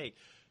this going to take?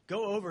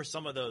 Go over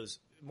some of those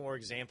more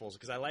examples,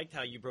 because I liked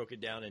how you broke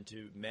it down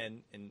into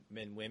men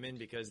and women,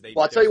 because they.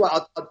 Well, I'll tell you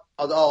what.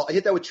 I'll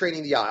hit that with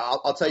training the eye.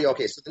 I'll tell you.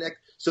 Okay,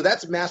 so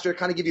that's master.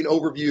 Kind of give you an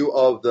overview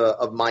of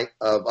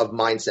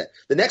mindset.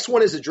 The next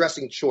one is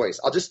addressing choice.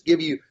 I'll just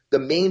give you the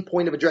main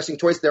point of addressing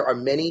choice. There are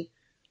many.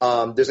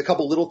 There's a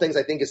couple little things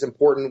I think is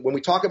important when we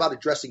talk about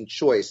addressing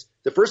choice.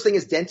 The first thing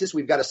is dentists.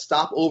 We've got to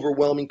stop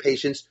overwhelming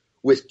patients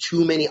with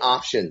too many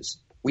options.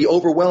 We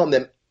overwhelm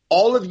them.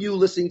 All of you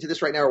listening to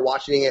this right now or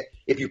watching it,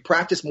 if you've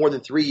practiced more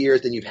than 3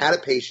 years, then you've had a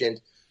patient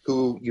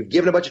who you've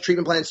given a bunch of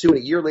treatment plans to, and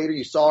a year later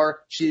you saw her,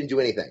 she didn't do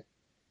anything.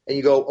 And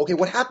you go, okay,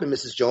 what happened,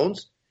 Mrs.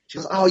 Jones? She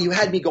goes, oh, you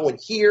had me going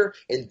here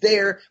and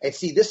there and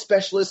see this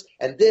specialist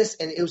and this,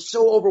 and it was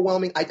so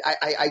overwhelming.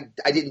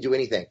 I didn't do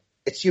anything.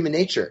 It's human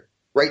nature,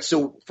 right?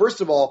 So first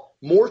of all,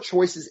 more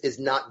choices is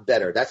not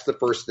better. That's the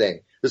first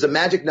thing. There's a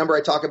magic number I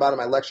talk about in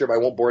my lecture, but I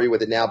won't bore you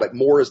with it now, but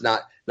more is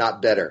not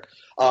better.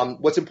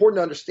 What's important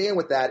to understand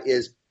with that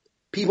is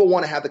people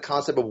want to have the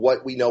concept of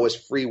what we know as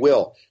free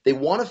will. They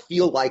want to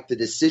feel like the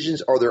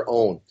decisions are their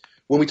own.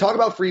 When we talk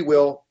about free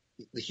will,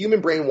 the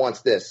human brain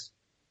wants this: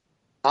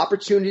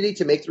 opportunity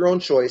to make their own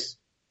choice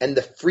and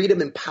the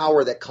freedom and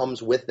power that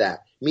comes with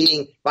that.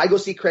 Meaning, if I go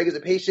see Craig as a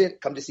patient,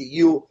 come to see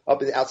you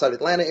up in the outside of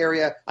Atlanta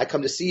area, I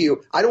come to see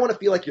you, I don't want to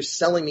feel like you're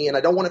selling me, and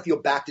I don't want to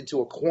feel backed into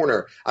a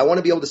corner. I want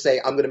to be able to say,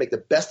 I'm going to make the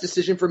best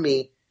decision for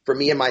me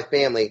and my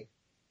family,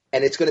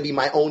 and it's going to be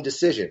my own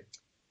decision.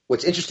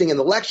 What's interesting in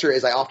the lecture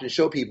is I often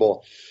show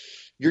people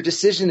your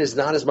decision is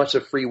not as much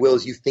of free will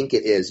as you think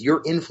it is.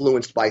 You're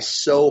influenced by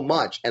so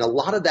much. And a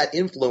lot of that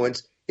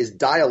influence is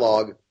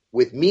dialogue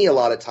with me a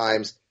lot of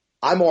times.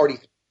 I'm already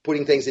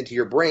putting things into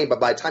your brain, but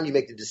by the time you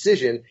make the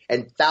decision,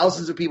 and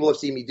thousands of people have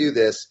seen me do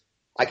this,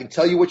 I can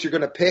tell you what you're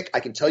going to pick.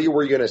 I can tell you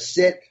where you're going to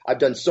sit. I've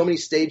done so many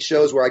stage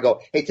shows where I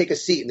go, hey, take a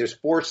seat. And there's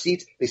 4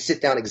 seats. They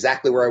sit down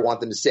exactly where I want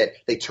them to sit.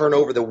 They turn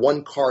over the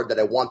one card that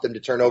I want them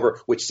to turn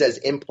over, which says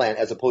implant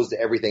as opposed to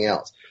everything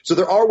else. So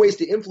there are ways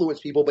to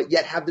influence people, but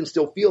yet have them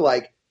still feel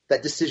like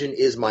that decision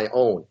is my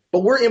own.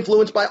 But we're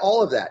influenced by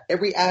all of that.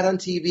 Every ad on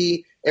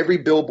TV, every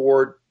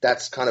billboard,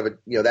 that's kind of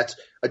that's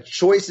a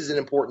choice is an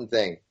important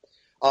thing.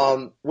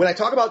 When I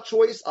talk about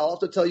choice, I'll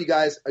also tell you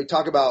guys, I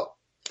talk about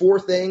 4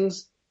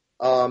 things.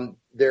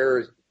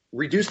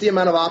 Reduce the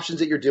amount of options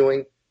that you're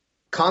doing,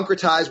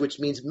 concretize, which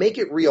means make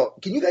it real.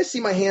 Can you guys see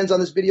my hands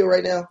on this video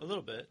right now? A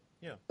little bit,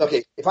 yeah.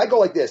 Okay, if I go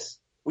like this,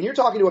 when you're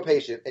talking to a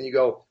patient and you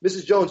go,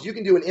 Mrs. Jones, you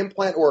can do an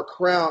implant or a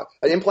crown,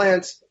 an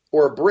implant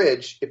or a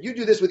bridge. If you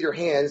do this with your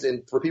hands,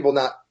 and for people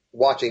not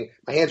watching,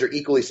 my hands are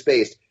equally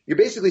spaced, you're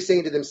basically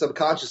saying to them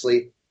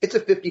subconsciously, it's a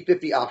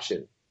 50-50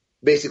 option.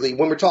 Basically,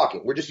 when we're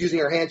talking, we're just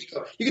using our hands.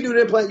 You can do an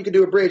implant, you can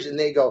do a bridge, and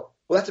they go,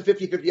 well, that's a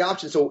 50-50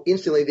 option. So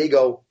instantly they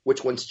go,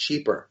 which one's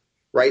cheaper?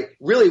 Right?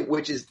 Really,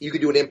 which is you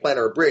could do an implant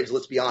or a bridge.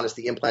 Let's be honest,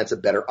 the implant's a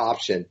better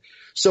option.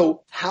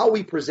 So how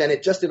we present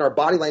it just in our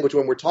body language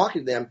when we're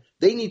talking to them,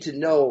 they need to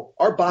know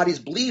our bodies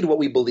bleed what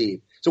we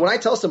believe. So when I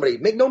tell somebody,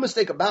 make no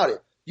mistake about it,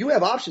 you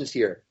have options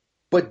here,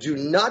 but do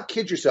not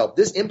kid yourself.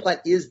 This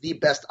implant is the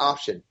best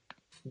option.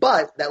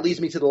 But that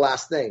leads me to the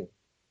last thing.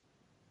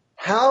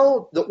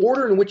 How the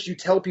order in which you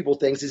tell people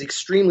things is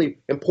extremely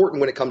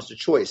important when it comes to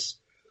choice.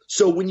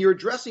 So when you're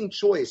addressing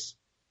choice,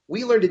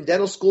 we learned in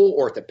dental school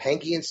or at the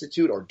Pankey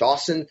Institute or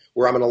Dawson,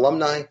 where I'm an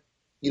alumni,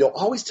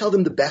 always tell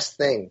them the best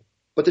thing.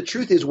 But the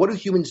truth is, what do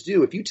humans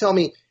do? If you tell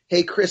me,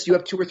 hey, Chris, you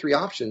have 2 or 3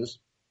 options,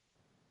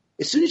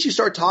 as soon as you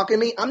start talking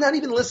to me, I'm not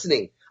even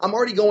listening. I'm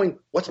already going,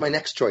 what's my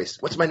next choice?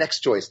 What's my next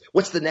choice?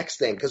 What's the next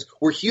thing? Because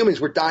we're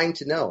humans. We're dying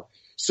to know.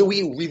 So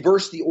we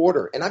reverse the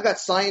order. And I've got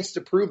science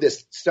to prove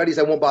this, studies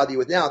I won't bother you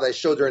with now that I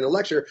showed during the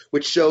lecture,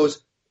 which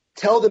shows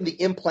tell them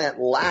the implant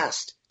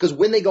last. Because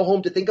when they go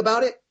home to think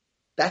about it,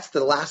 that's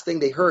the last thing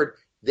they heard.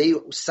 They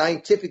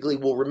scientifically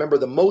will remember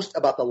the most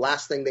about the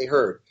last thing they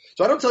heard.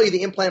 So I don't tell you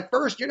the implant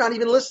first. You're not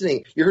even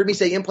listening. You heard me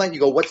say implant. You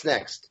go, what's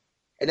next?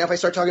 And now if I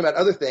start talking about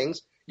other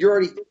things,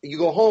 you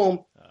go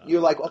home.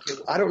 You're like, okay,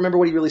 I don't remember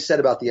what he really said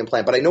about the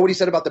implant, but I know what he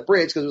said about the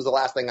bridge because it was the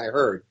last thing I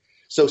heard.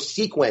 So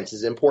sequence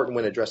is important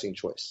when addressing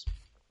choice.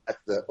 That's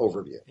the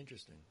overview.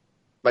 Interesting.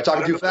 Am I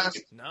talking too fast?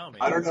 No, man.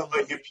 I don't know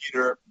about you,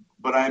 Peter,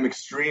 but I am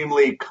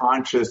extremely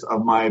conscious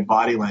of my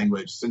body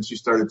language. Since you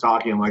started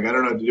talking, I'm like, I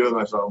don't know what to do with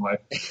myself. I'm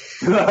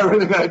like,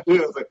 everything I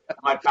do. It's like, am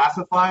I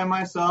pacifying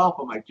myself?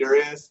 Am I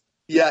curious?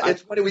 Yeah,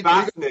 it's funny.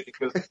 Fascinating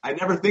because I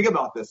never think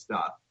about this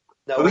stuff.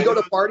 No, we go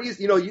to parties.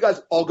 You know, you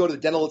guys all go to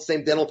the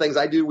same dental things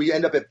I do. We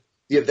end up at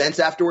the events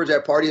afterwards at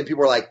a party, and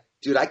people are like,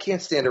 dude, I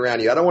can't stand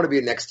around you. I don't want to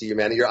be next to you,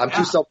 man. I'm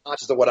too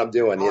self-conscious of what I'm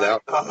doing, you know?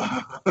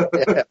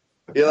 Yeah.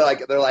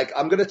 They're like,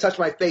 I'm going to touch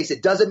my face.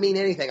 It doesn't mean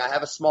anything. I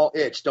have a small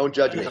itch. Don't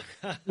judge me.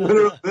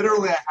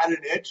 Literally, I had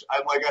an itch.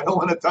 I'm like, I don't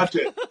want to touch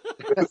it.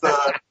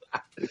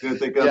 You're going to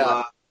think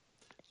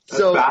that's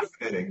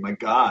fascinating. My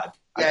God.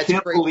 Yeah, I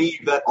can't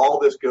believe that all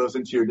this goes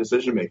into your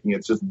decision-making.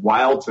 It's just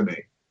wild to me.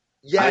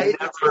 Yeah,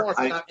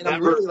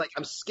 I'm really like,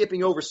 I'm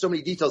skipping over so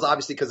many details,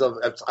 obviously, because of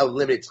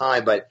limited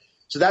time. But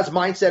so that's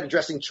mindset,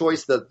 addressing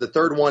choice. The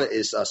third one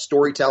is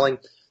storytelling.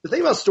 The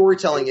thing about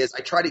storytelling is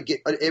I try to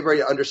get everybody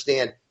to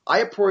understand I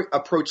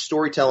approach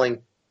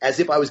storytelling as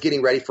if I was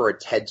getting ready for a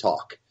TED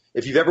Talk.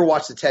 If you've ever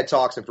watched the TED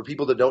Talks, and for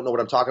people that don't know what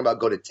I'm talking about,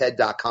 go to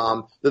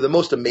TED.com. They're the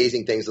most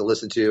amazing things to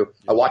listen to.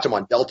 I watch them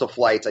on Delta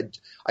flights.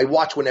 I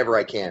watch whenever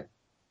I can.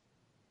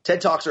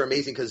 TED Talks are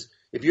amazing because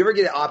if you ever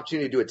get an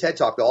opportunity to do a TED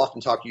Talk, they'll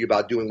often talk to you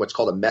about doing what's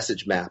called a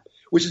message map,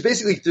 which is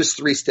basically just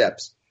 3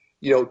 steps.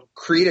 You know,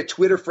 create a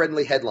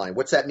Twitter-friendly headline.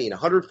 What's that mean?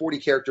 140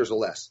 characters or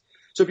less.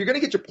 So if you're going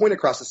to get your point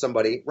across to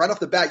somebody, right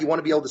off the bat, you want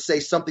to be able to say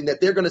something that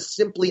they're going to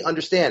simply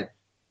understand.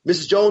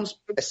 Mrs. Jones,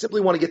 I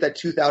simply want to get that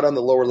tooth out on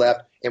the lower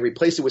left and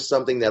replace it with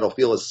something that'll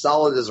feel as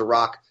solid as a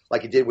rock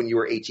like it did when you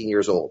were 18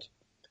 years old.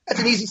 That's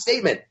an easy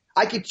statement.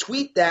 I could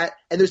tweet that,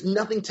 and there's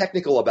nothing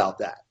technical about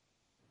that,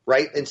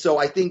 right? And so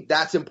I think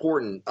that's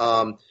important.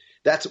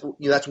 That's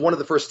one of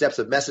the first steps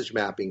of message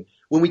mapping.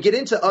 When we get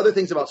into other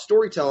things about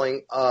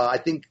storytelling, I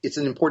think it's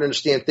important to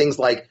understand things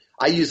like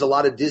I use a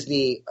lot of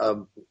Disney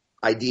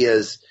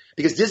ideas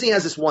because Disney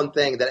has this one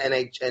thing that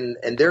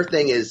and their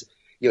thing is,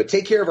 you know,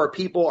 take care of our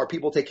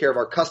people take care of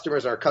our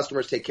customers, and our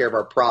customers take care of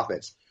our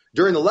profits.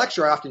 During the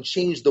lecture, I often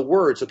change the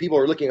word so people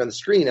are looking on the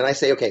screen, and I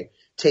say, okay,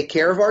 take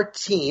care of our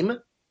team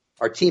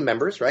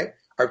members, right?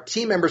 Our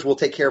team members will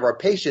take care of our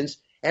patients,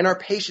 and our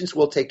patients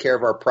will take care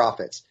of our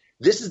profits.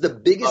 This is the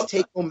biggest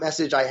take-home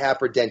message I have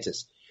for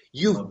dentists.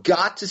 You've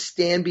got to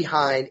stand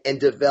behind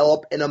and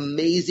develop an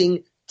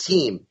amazing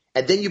team,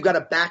 and then you've got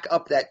to back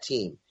up that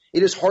team.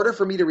 It is harder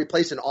for me to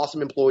replace an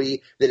awesome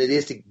employee than it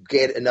is to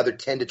get another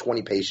 10 to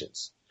 20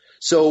 patients.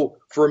 So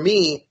for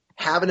me,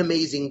 have an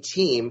amazing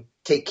team,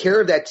 take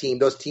care of that team,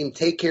 those team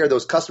take care of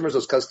those customers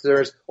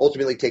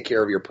ultimately take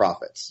care of your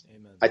profits.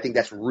 Amen. I think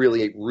that's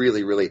really,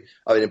 really, really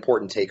an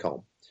important take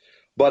home.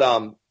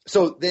 But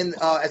so then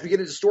as we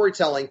get into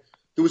storytelling,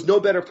 there was no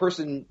better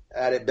person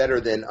at it better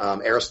than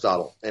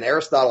Aristotle. And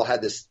Aristotle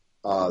had this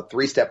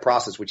 3-step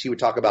process, which he would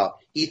talk about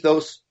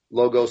ethos,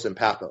 logos, and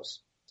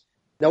pathos.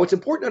 Now, what's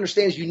important to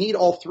understand is you need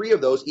all 3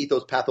 of those,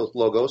 ethos, pathos,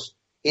 logos,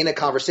 in a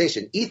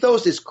conversation.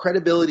 Ethos is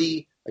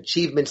credibility,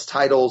 achievements,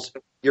 titles,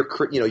 your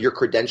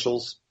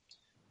credentials.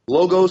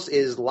 Logos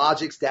is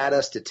logics,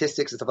 data,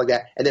 statistics, and stuff like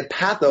that. And then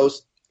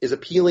pathos is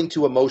appealing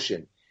to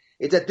emotion.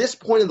 It's at this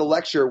point in the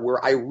lecture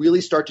where I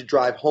really start to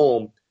drive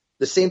home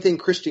the same thing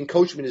Christian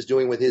Coachman is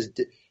doing with his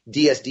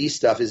DSD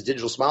stuff, his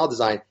digital smile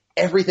design.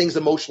 Everything's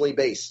emotionally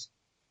based.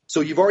 So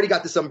you've already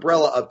got this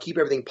umbrella of keep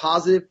everything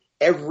positive.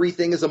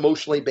 Everything is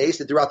emotionally based.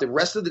 And throughout the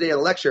rest of the day of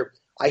the lecture,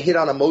 I hit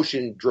on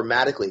emotion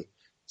dramatically.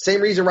 Same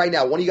reason right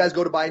now. When you guys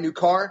go to buy a new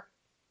car,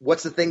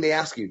 what's the thing they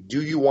ask you?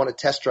 Do you want to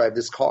test drive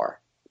this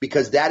car?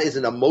 Because that is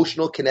an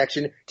emotional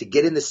connection to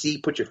get in the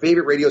seat, put your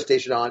favorite radio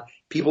station on.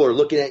 People are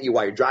looking at you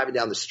while you're driving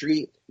down the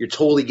street. You're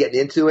totally getting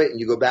into it, and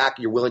you go back,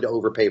 and you're willing to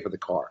overpay for the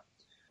car.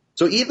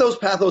 So ethos,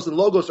 pathos, and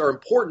logos are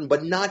important,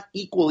 but not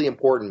equally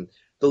important.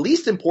 The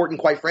least important,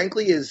 quite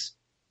frankly, is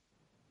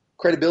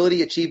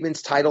credibility,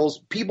 achievements, titles.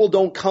 People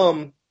don't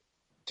come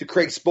to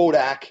Craig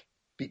Spodak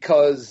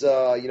because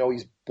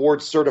he's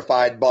board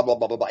certified, blah, blah,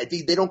 blah, blah, blah.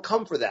 They don't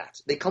come for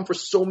that. They come for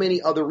so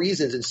many other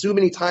reasons. And so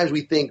many times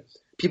we think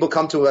people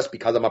come to us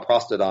because I'm a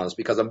prosthodontist,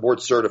 because I'm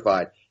board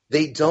certified.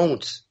 They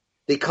don't.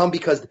 They come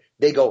because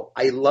they go,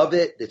 I love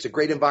it. It's a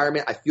great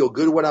environment. I feel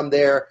good when I'm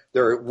there.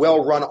 They're a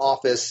well-run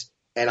office,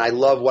 and I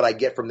love what I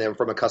get from them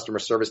from a customer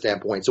service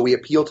standpoint. So we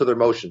appeal to their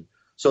emotion.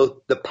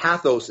 So the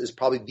pathos is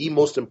probably the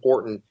most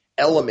important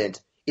element.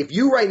 If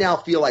you right now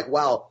feel like,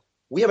 wow,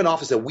 we have an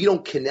office that we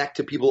don't connect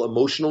to people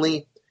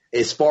emotionally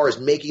as far as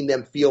making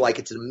them feel like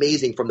it's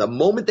amazing from the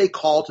moment they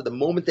call to the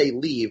moment they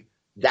leave,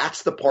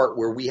 that's the part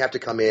where we have to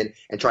come in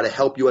and try to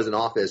help you as an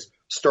office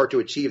start to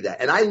achieve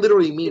that. And I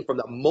literally mean from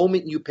the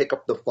moment you pick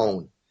up the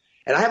phone.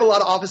 And I have a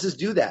lot of offices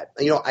do that.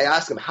 I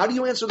ask them, how do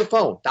you answer the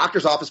phone?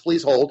 Doctor's office,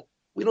 please hold.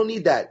 We don't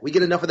need that. We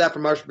get enough of that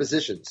from our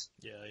physicians.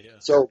 Yeah.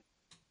 So,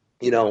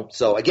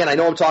 so again, I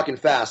know I'm talking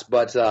fast,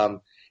 but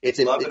it's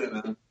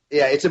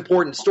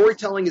important.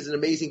 Storytelling is an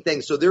amazing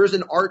thing. So there is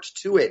an art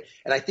to it.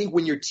 And I think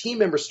when your team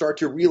members start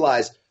to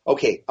realize,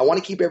 okay, I want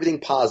to keep everything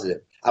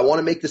positive. I want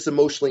to make this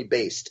emotionally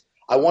based.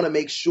 I want to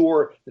make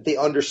sure that they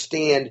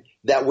understand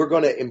that we're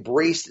going to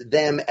embrace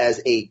them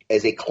as a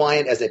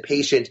client, as a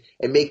patient,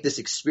 and make this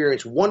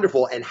experience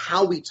wonderful. And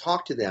how we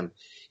talk to them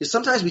is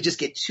sometimes we just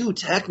get too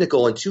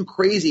technical and too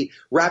crazy,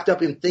 wrapped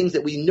up in things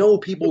that we know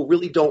people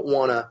really don't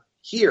want to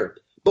hear.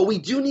 But we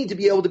do need to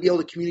be able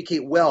to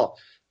communicate well.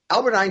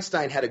 Albert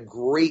Einstein had a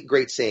great,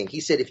 great saying. He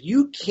said, if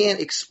you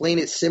can't explain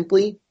it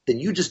simply, then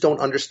you just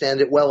don't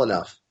understand it well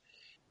enough.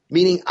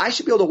 Meaning I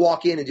should be able to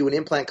walk in and do an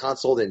implant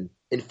consult in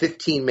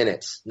 15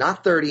 minutes,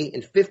 not 30,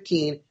 in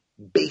 15,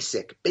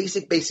 basic.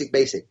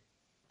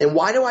 And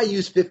why do I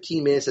use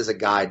 15 minutes as a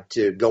guide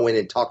to go in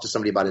and talk to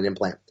somebody about an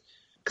implant?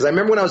 Because I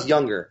remember when I was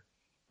younger,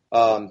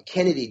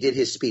 Kennedy did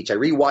his speech. I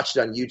rewatched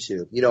it on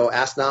YouTube.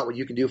 Ask not what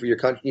you can do for your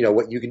country,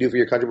 what you can do for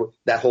your country,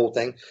 that whole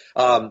thing.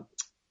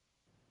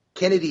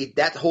 Kennedy,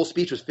 that whole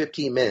speech was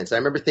 15 minutes. I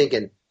remember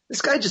thinking,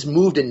 this guy just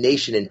moved a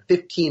nation in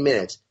 15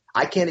 minutes.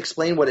 I can't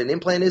explain what an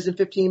implant is in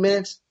 15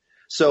 minutes.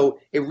 So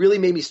it really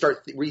made me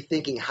start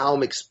rethinking how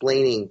I'm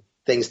explaining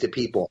things to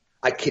people.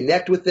 I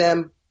connect with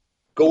them,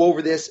 go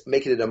over this,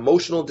 make it an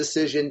emotional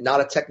decision,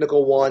 not a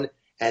technical one.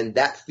 And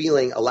that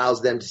feeling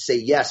allows them to say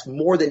yes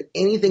more than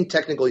anything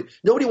technically.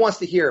 Nobody wants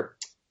to hear,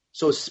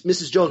 so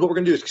Mrs. Jones, what we're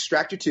going to do is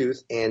extract your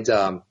tooth, and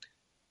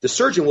the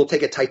surgeon will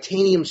take a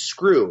titanium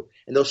screw,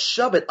 and they'll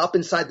shove it up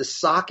inside the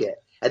socket,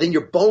 and then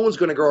your bone's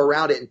going to grow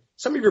around it. And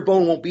some of your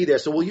bone won't be there,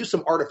 so we'll use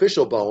some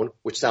artificial bone,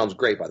 which sounds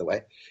great, by the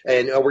way,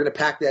 and we're going to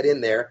pack that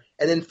in there.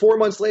 And then 4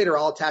 months later,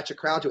 I'll attach a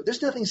crown to it.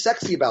 There's nothing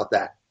sexy about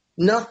that.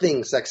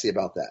 Nothing sexy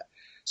about that.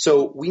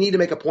 So we need to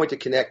make a point to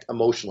connect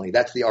emotionally.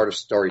 That's the art of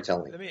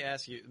storytelling. Let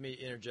me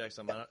interject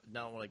something.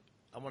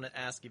 I want to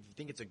ask if you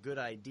think it's a good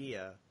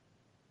idea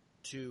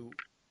to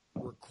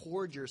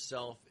record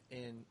yourself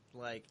in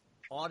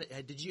audit.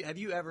 Have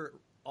you ever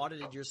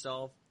audited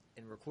yourself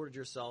and recorded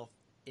yourself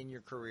in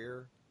your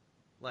career?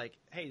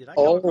 Hey, did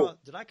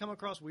I come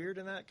across weird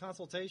in that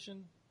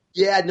consultation?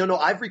 Yeah, no,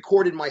 I've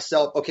recorded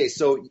myself. Okay,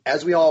 so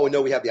as we all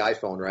know, we have the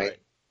iPhone, right?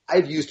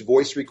 I've used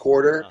voice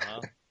recorder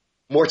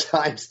more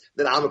times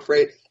than I'm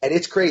afraid. And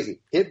it's crazy.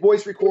 Hit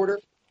voice recorder,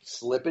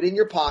 slip it in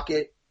your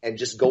pocket, and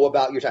just go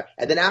about your time.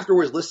 And then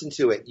afterwards, listen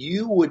to it.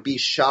 You would be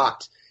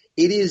shocked.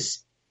 It is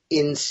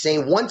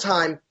insane. One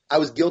time, I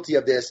was guilty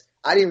of this.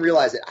 I didn't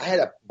realize it. I had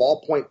a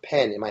ballpoint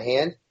pen in my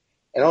hand.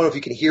 And I don't know if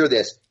you can hear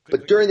this,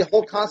 but during the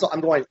whole consult,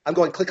 I'm going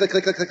click, click,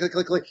 click, click, click, click,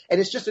 click, click.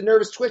 And it's just a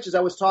nervous twitch as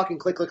I was talking,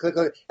 click, click, click,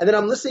 click. And then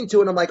I'm listening to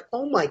it, and I'm like,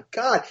 oh my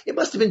God, it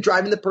must have been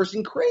driving the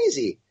person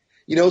crazy.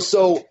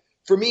 So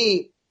for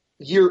me,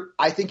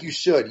 I think you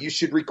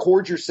should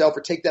record yourself or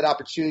take that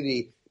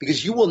opportunity,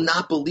 because you will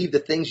not believe the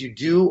things you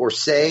do or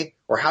say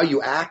or how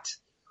you act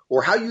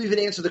or how you even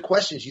answer the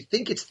questions. You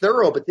think it's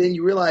thorough, but then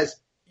you realize,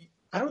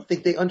 I don't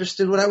think they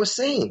understood what I was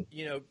saying.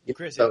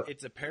 Chris,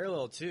 it's a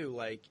parallel too.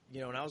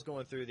 When I was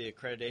going through the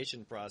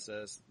accreditation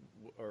process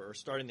or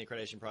starting the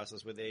accreditation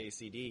process with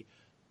AACD,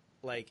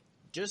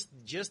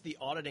 just the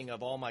auditing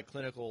of all my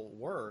clinical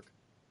work,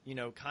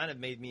 kind of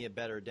made me a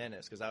better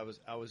dentist, because I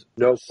was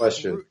no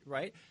question,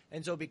 right?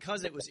 And so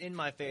because it was in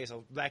my face,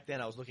 back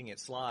then I was looking at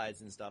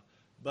slides and stuff,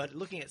 but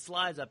looking at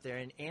slides up there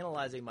and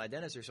analyzing my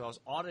dentistry. So I was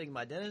auditing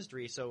my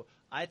dentistry. So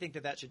I think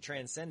that should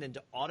transcend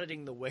into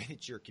auditing the way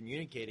that you're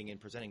communicating and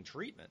presenting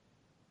treatment.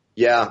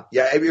 Yeah,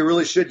 it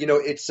really should.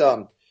 It's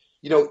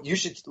you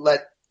should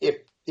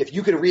if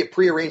you could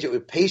prearrange it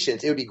with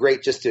patients, it would be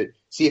great just to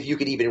see if you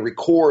could even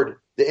record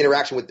the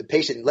interaction with the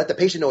patient and let the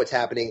patient know what's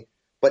happening,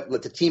 but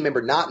let the team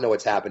member not know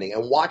what's happening,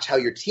 and watch how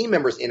your team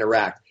members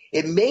interact.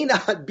 It may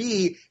not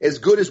be as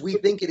good as we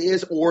think it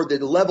is or the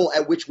level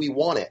at which we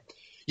want it.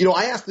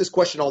 I ask this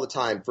question all the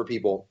time for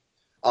people.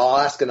 I'll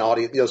ask an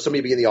audience,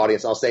 somebody be in the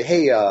audience. I'll say,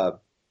 hey,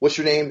 what's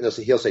your name?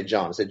 He'll say,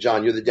 John. I said,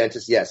 John, you're the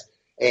dentist? Yes.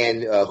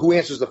 And who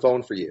answers the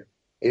phone for you?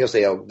 And he'll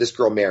say, oh, this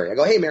girl, Mary. I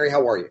go, hey, Mary,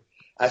 how are you?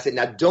 I said,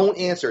 now don't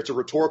answer. It's a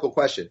rhetorical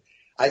question.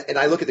 And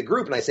I look at the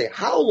group and I say,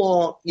 how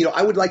long,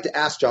 I would like to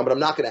ask John, but I'm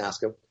not going to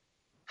ask him.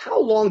 How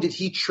long did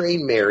he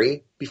train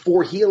Mary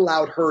before he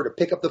allowed her to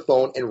pick up the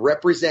phone and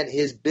represent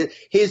his $2,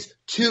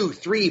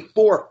 $3,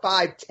 $4,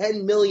 $5,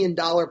 $10 million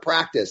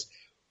practice?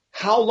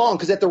 How long?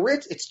 Because at the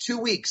Ritz, it's 2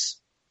 weeks.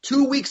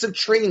 2 weeks of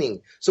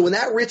training. So when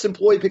that Ritz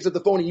employee picks up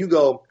the phone and you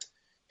go,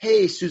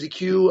 hey, Susie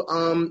Q,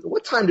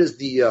 what time does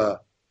the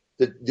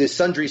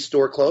sundry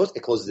store close?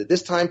 It closes at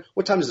this time.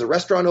 What time does the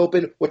restaurant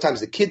open? What time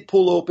does the kid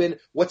pool open?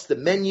 What's the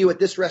menu at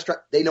this restaurant?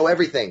 They know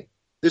everything.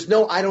 There's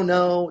no, I don't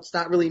know. It's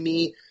not really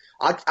me.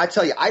 I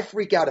tell you, I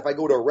freak out if I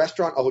go to a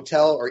restaurant, a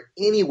hotel, or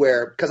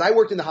anywhere, because I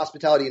worked in the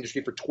hospitality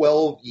industry for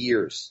 12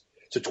 years.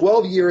 So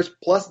 12 years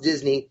plus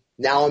Disney.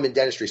 Now I'm in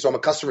dentistry. So I'm a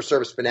customer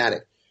service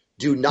fanatic.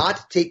 Do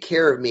not take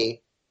care of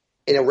me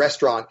in a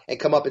restaurant and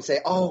come up and say,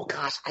 oh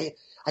gosh, I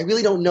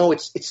really don't know.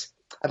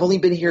 I've only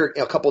been here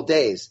a couple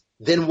days.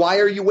 Then why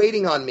are you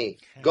waiting on me?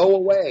 Go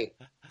away,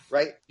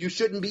 right? You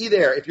shouldn't be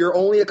there. If you're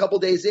only a couple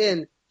days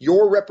in,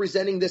 you're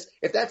representing this.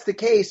 If that's the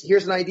case,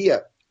 here's an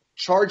idea.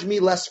 Charge me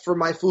less for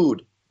my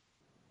food,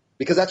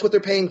 because that's what they're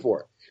paying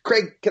for.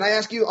 Craig, can I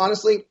ask you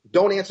honestly?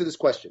 Don't answer this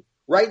question.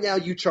 Right now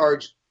you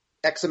charge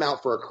X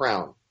amount for a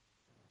crown.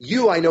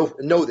 I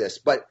know this,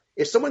 but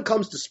if someone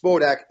comes to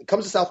Spodak,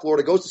 comes to South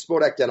Florida, goes to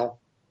Spodak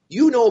Dental,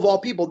 of all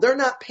people, they're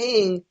not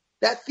paying.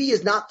 That fee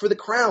is not for the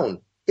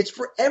crown. It's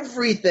for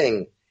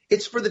everything.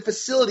 It's for the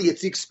facility.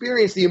 It's the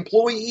experience, the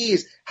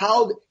employees,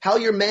 how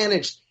you're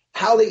managed,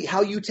 how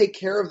you take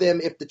care of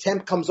them if the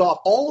temp comes off.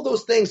 All of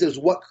those things is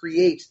what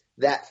creates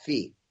that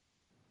fee.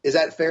 Is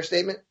that a fair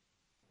statement?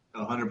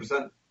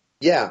 100%.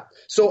 Yeah.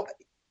 So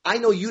I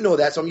know you know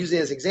that, so I'm using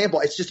it as an example.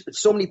 It's just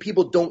so many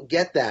people don't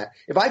get that.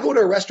 If I go to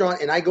a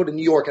restaurant and I go to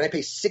New York and I pay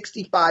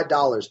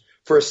 $65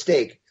 for a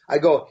steak, I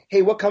go,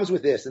 hey, what comes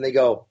with this? And they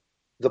go,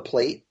 the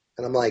plate.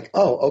 And I'm like,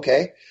 oh,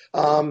 okay.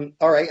 All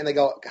right. And they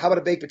go, how about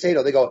a baked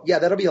potato? They go, yeah,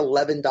 that'll be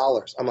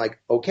 $11. I'm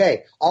like,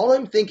 okay. All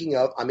I'm thinking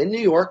of, I'm in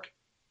New York.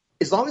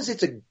 As long as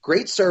it's a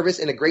great service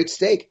and a great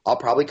steak, I'll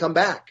probably come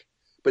back.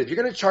 But if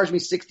you're going to charge me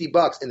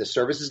 $60 and the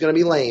service is going to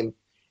be lame,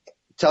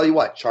 tell you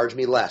what, charge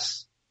me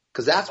less.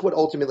 Because that's what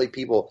ultimately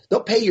people,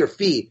 they'll pay your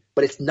fee,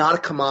 but it's not a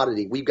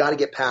commodity. We've got to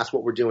get past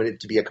what we're doing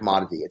it to be a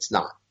commodity. It's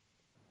not.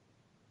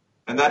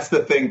 And that's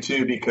the thing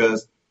too,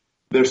 because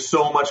there's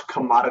so much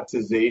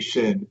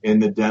commoditization in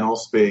the dental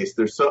space.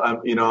 There's so,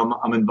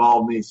 I'm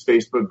involved in these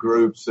Facebook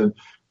groups, and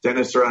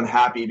dentists are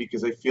unhappy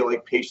because they feel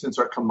like patients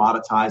are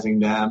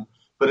commoditizing them,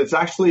 but it's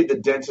actually the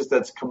dentist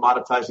that's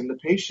commoditizing the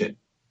patient.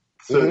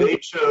 So they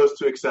chose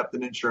to accept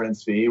an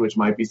insurance fee, which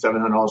might be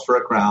 $700 for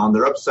a crown.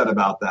 They're upset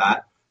about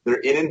that.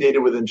 They're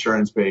inundated with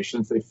insurance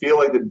patients. They feel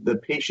like the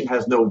patient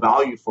has no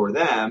value for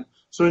them.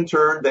 So in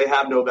turn, they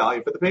have no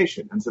value for the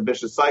patient. And it's a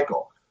vicious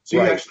cycle. So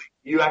Right.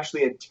 you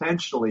actually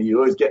intentionally, you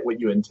always get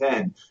what you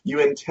intend. You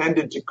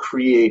intended to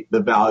create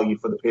the value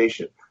for the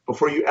patient.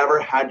 Before you ever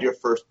had your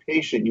first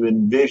patient, you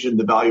envisioned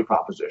the value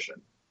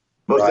proposition.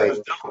 Most Right.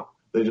 dentists don't.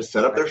 They just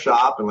set up their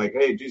shop and like,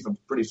 hey, geez, I'm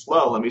pretty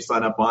slow. Let me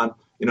sign up on,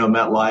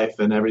 MetLife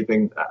and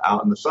everything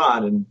out in the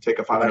sun and take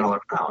a $500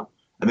 crown.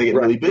 And they get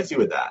really busy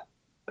with that.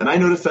 And I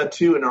noticed that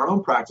too in our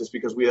own practice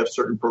because we have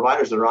certain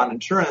providers that are on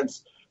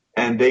insurance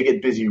and they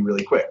get busy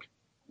really quick.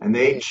 And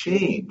they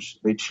change.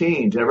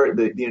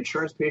 The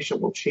insurance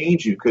patient will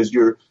change you because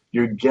you're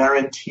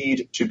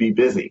guaranteed to be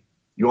busy.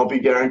 You won't be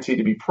guaranteed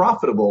to be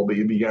profitable, but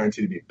you'll be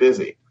guaranteed to be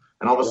busy.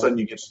 And all of a sudden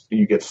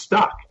you get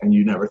stuck and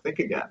you never think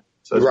again.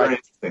 So it's very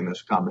interesting,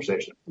 this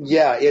conversation.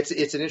 Yeah, it's an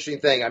interesting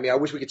thing. I mean, I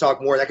wish we could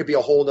talk more. That could be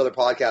a whole other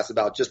podcast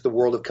about just the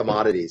world of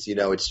commodities.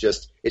 It's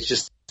just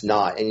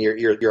not. And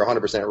you're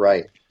 100%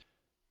 right.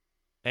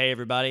 Hey,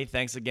 everybody.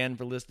 Thanks again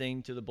for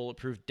listening to the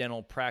Bulletproof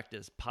Dental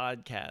Practice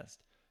podcast.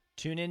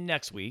 Tune in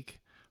next week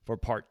for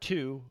part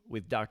 2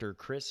 with Dr.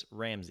 Chris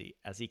Ramsey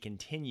as he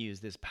continues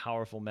this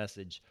powerful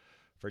message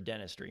for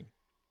dentistry.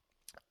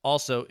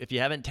 Also, if you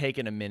haven't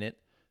taken a minute,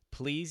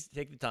 please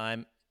take the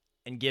time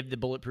and give the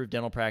Bulletproof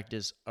Dental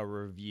Practice a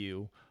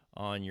review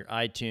on your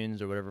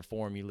iTunes or whatever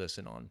forum you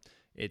listen on.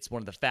 It's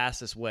one of the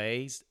fastest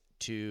ways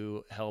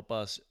to help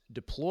us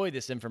deploy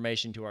this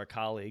information to our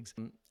colleagues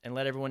and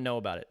let everyone know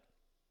about it.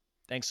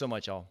 Thanks so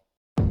much, all.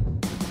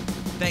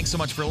 Thanks so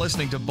much for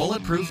listening to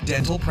Bulletproof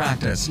Dental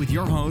Practice. With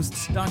your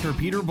hosts, Dr.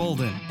 Peter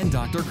Bolden and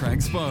Dr. Craig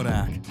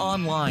Spodak.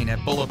 Online at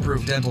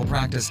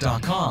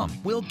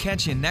bulletproofdentalpractice.com. We'll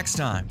catch you next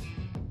time.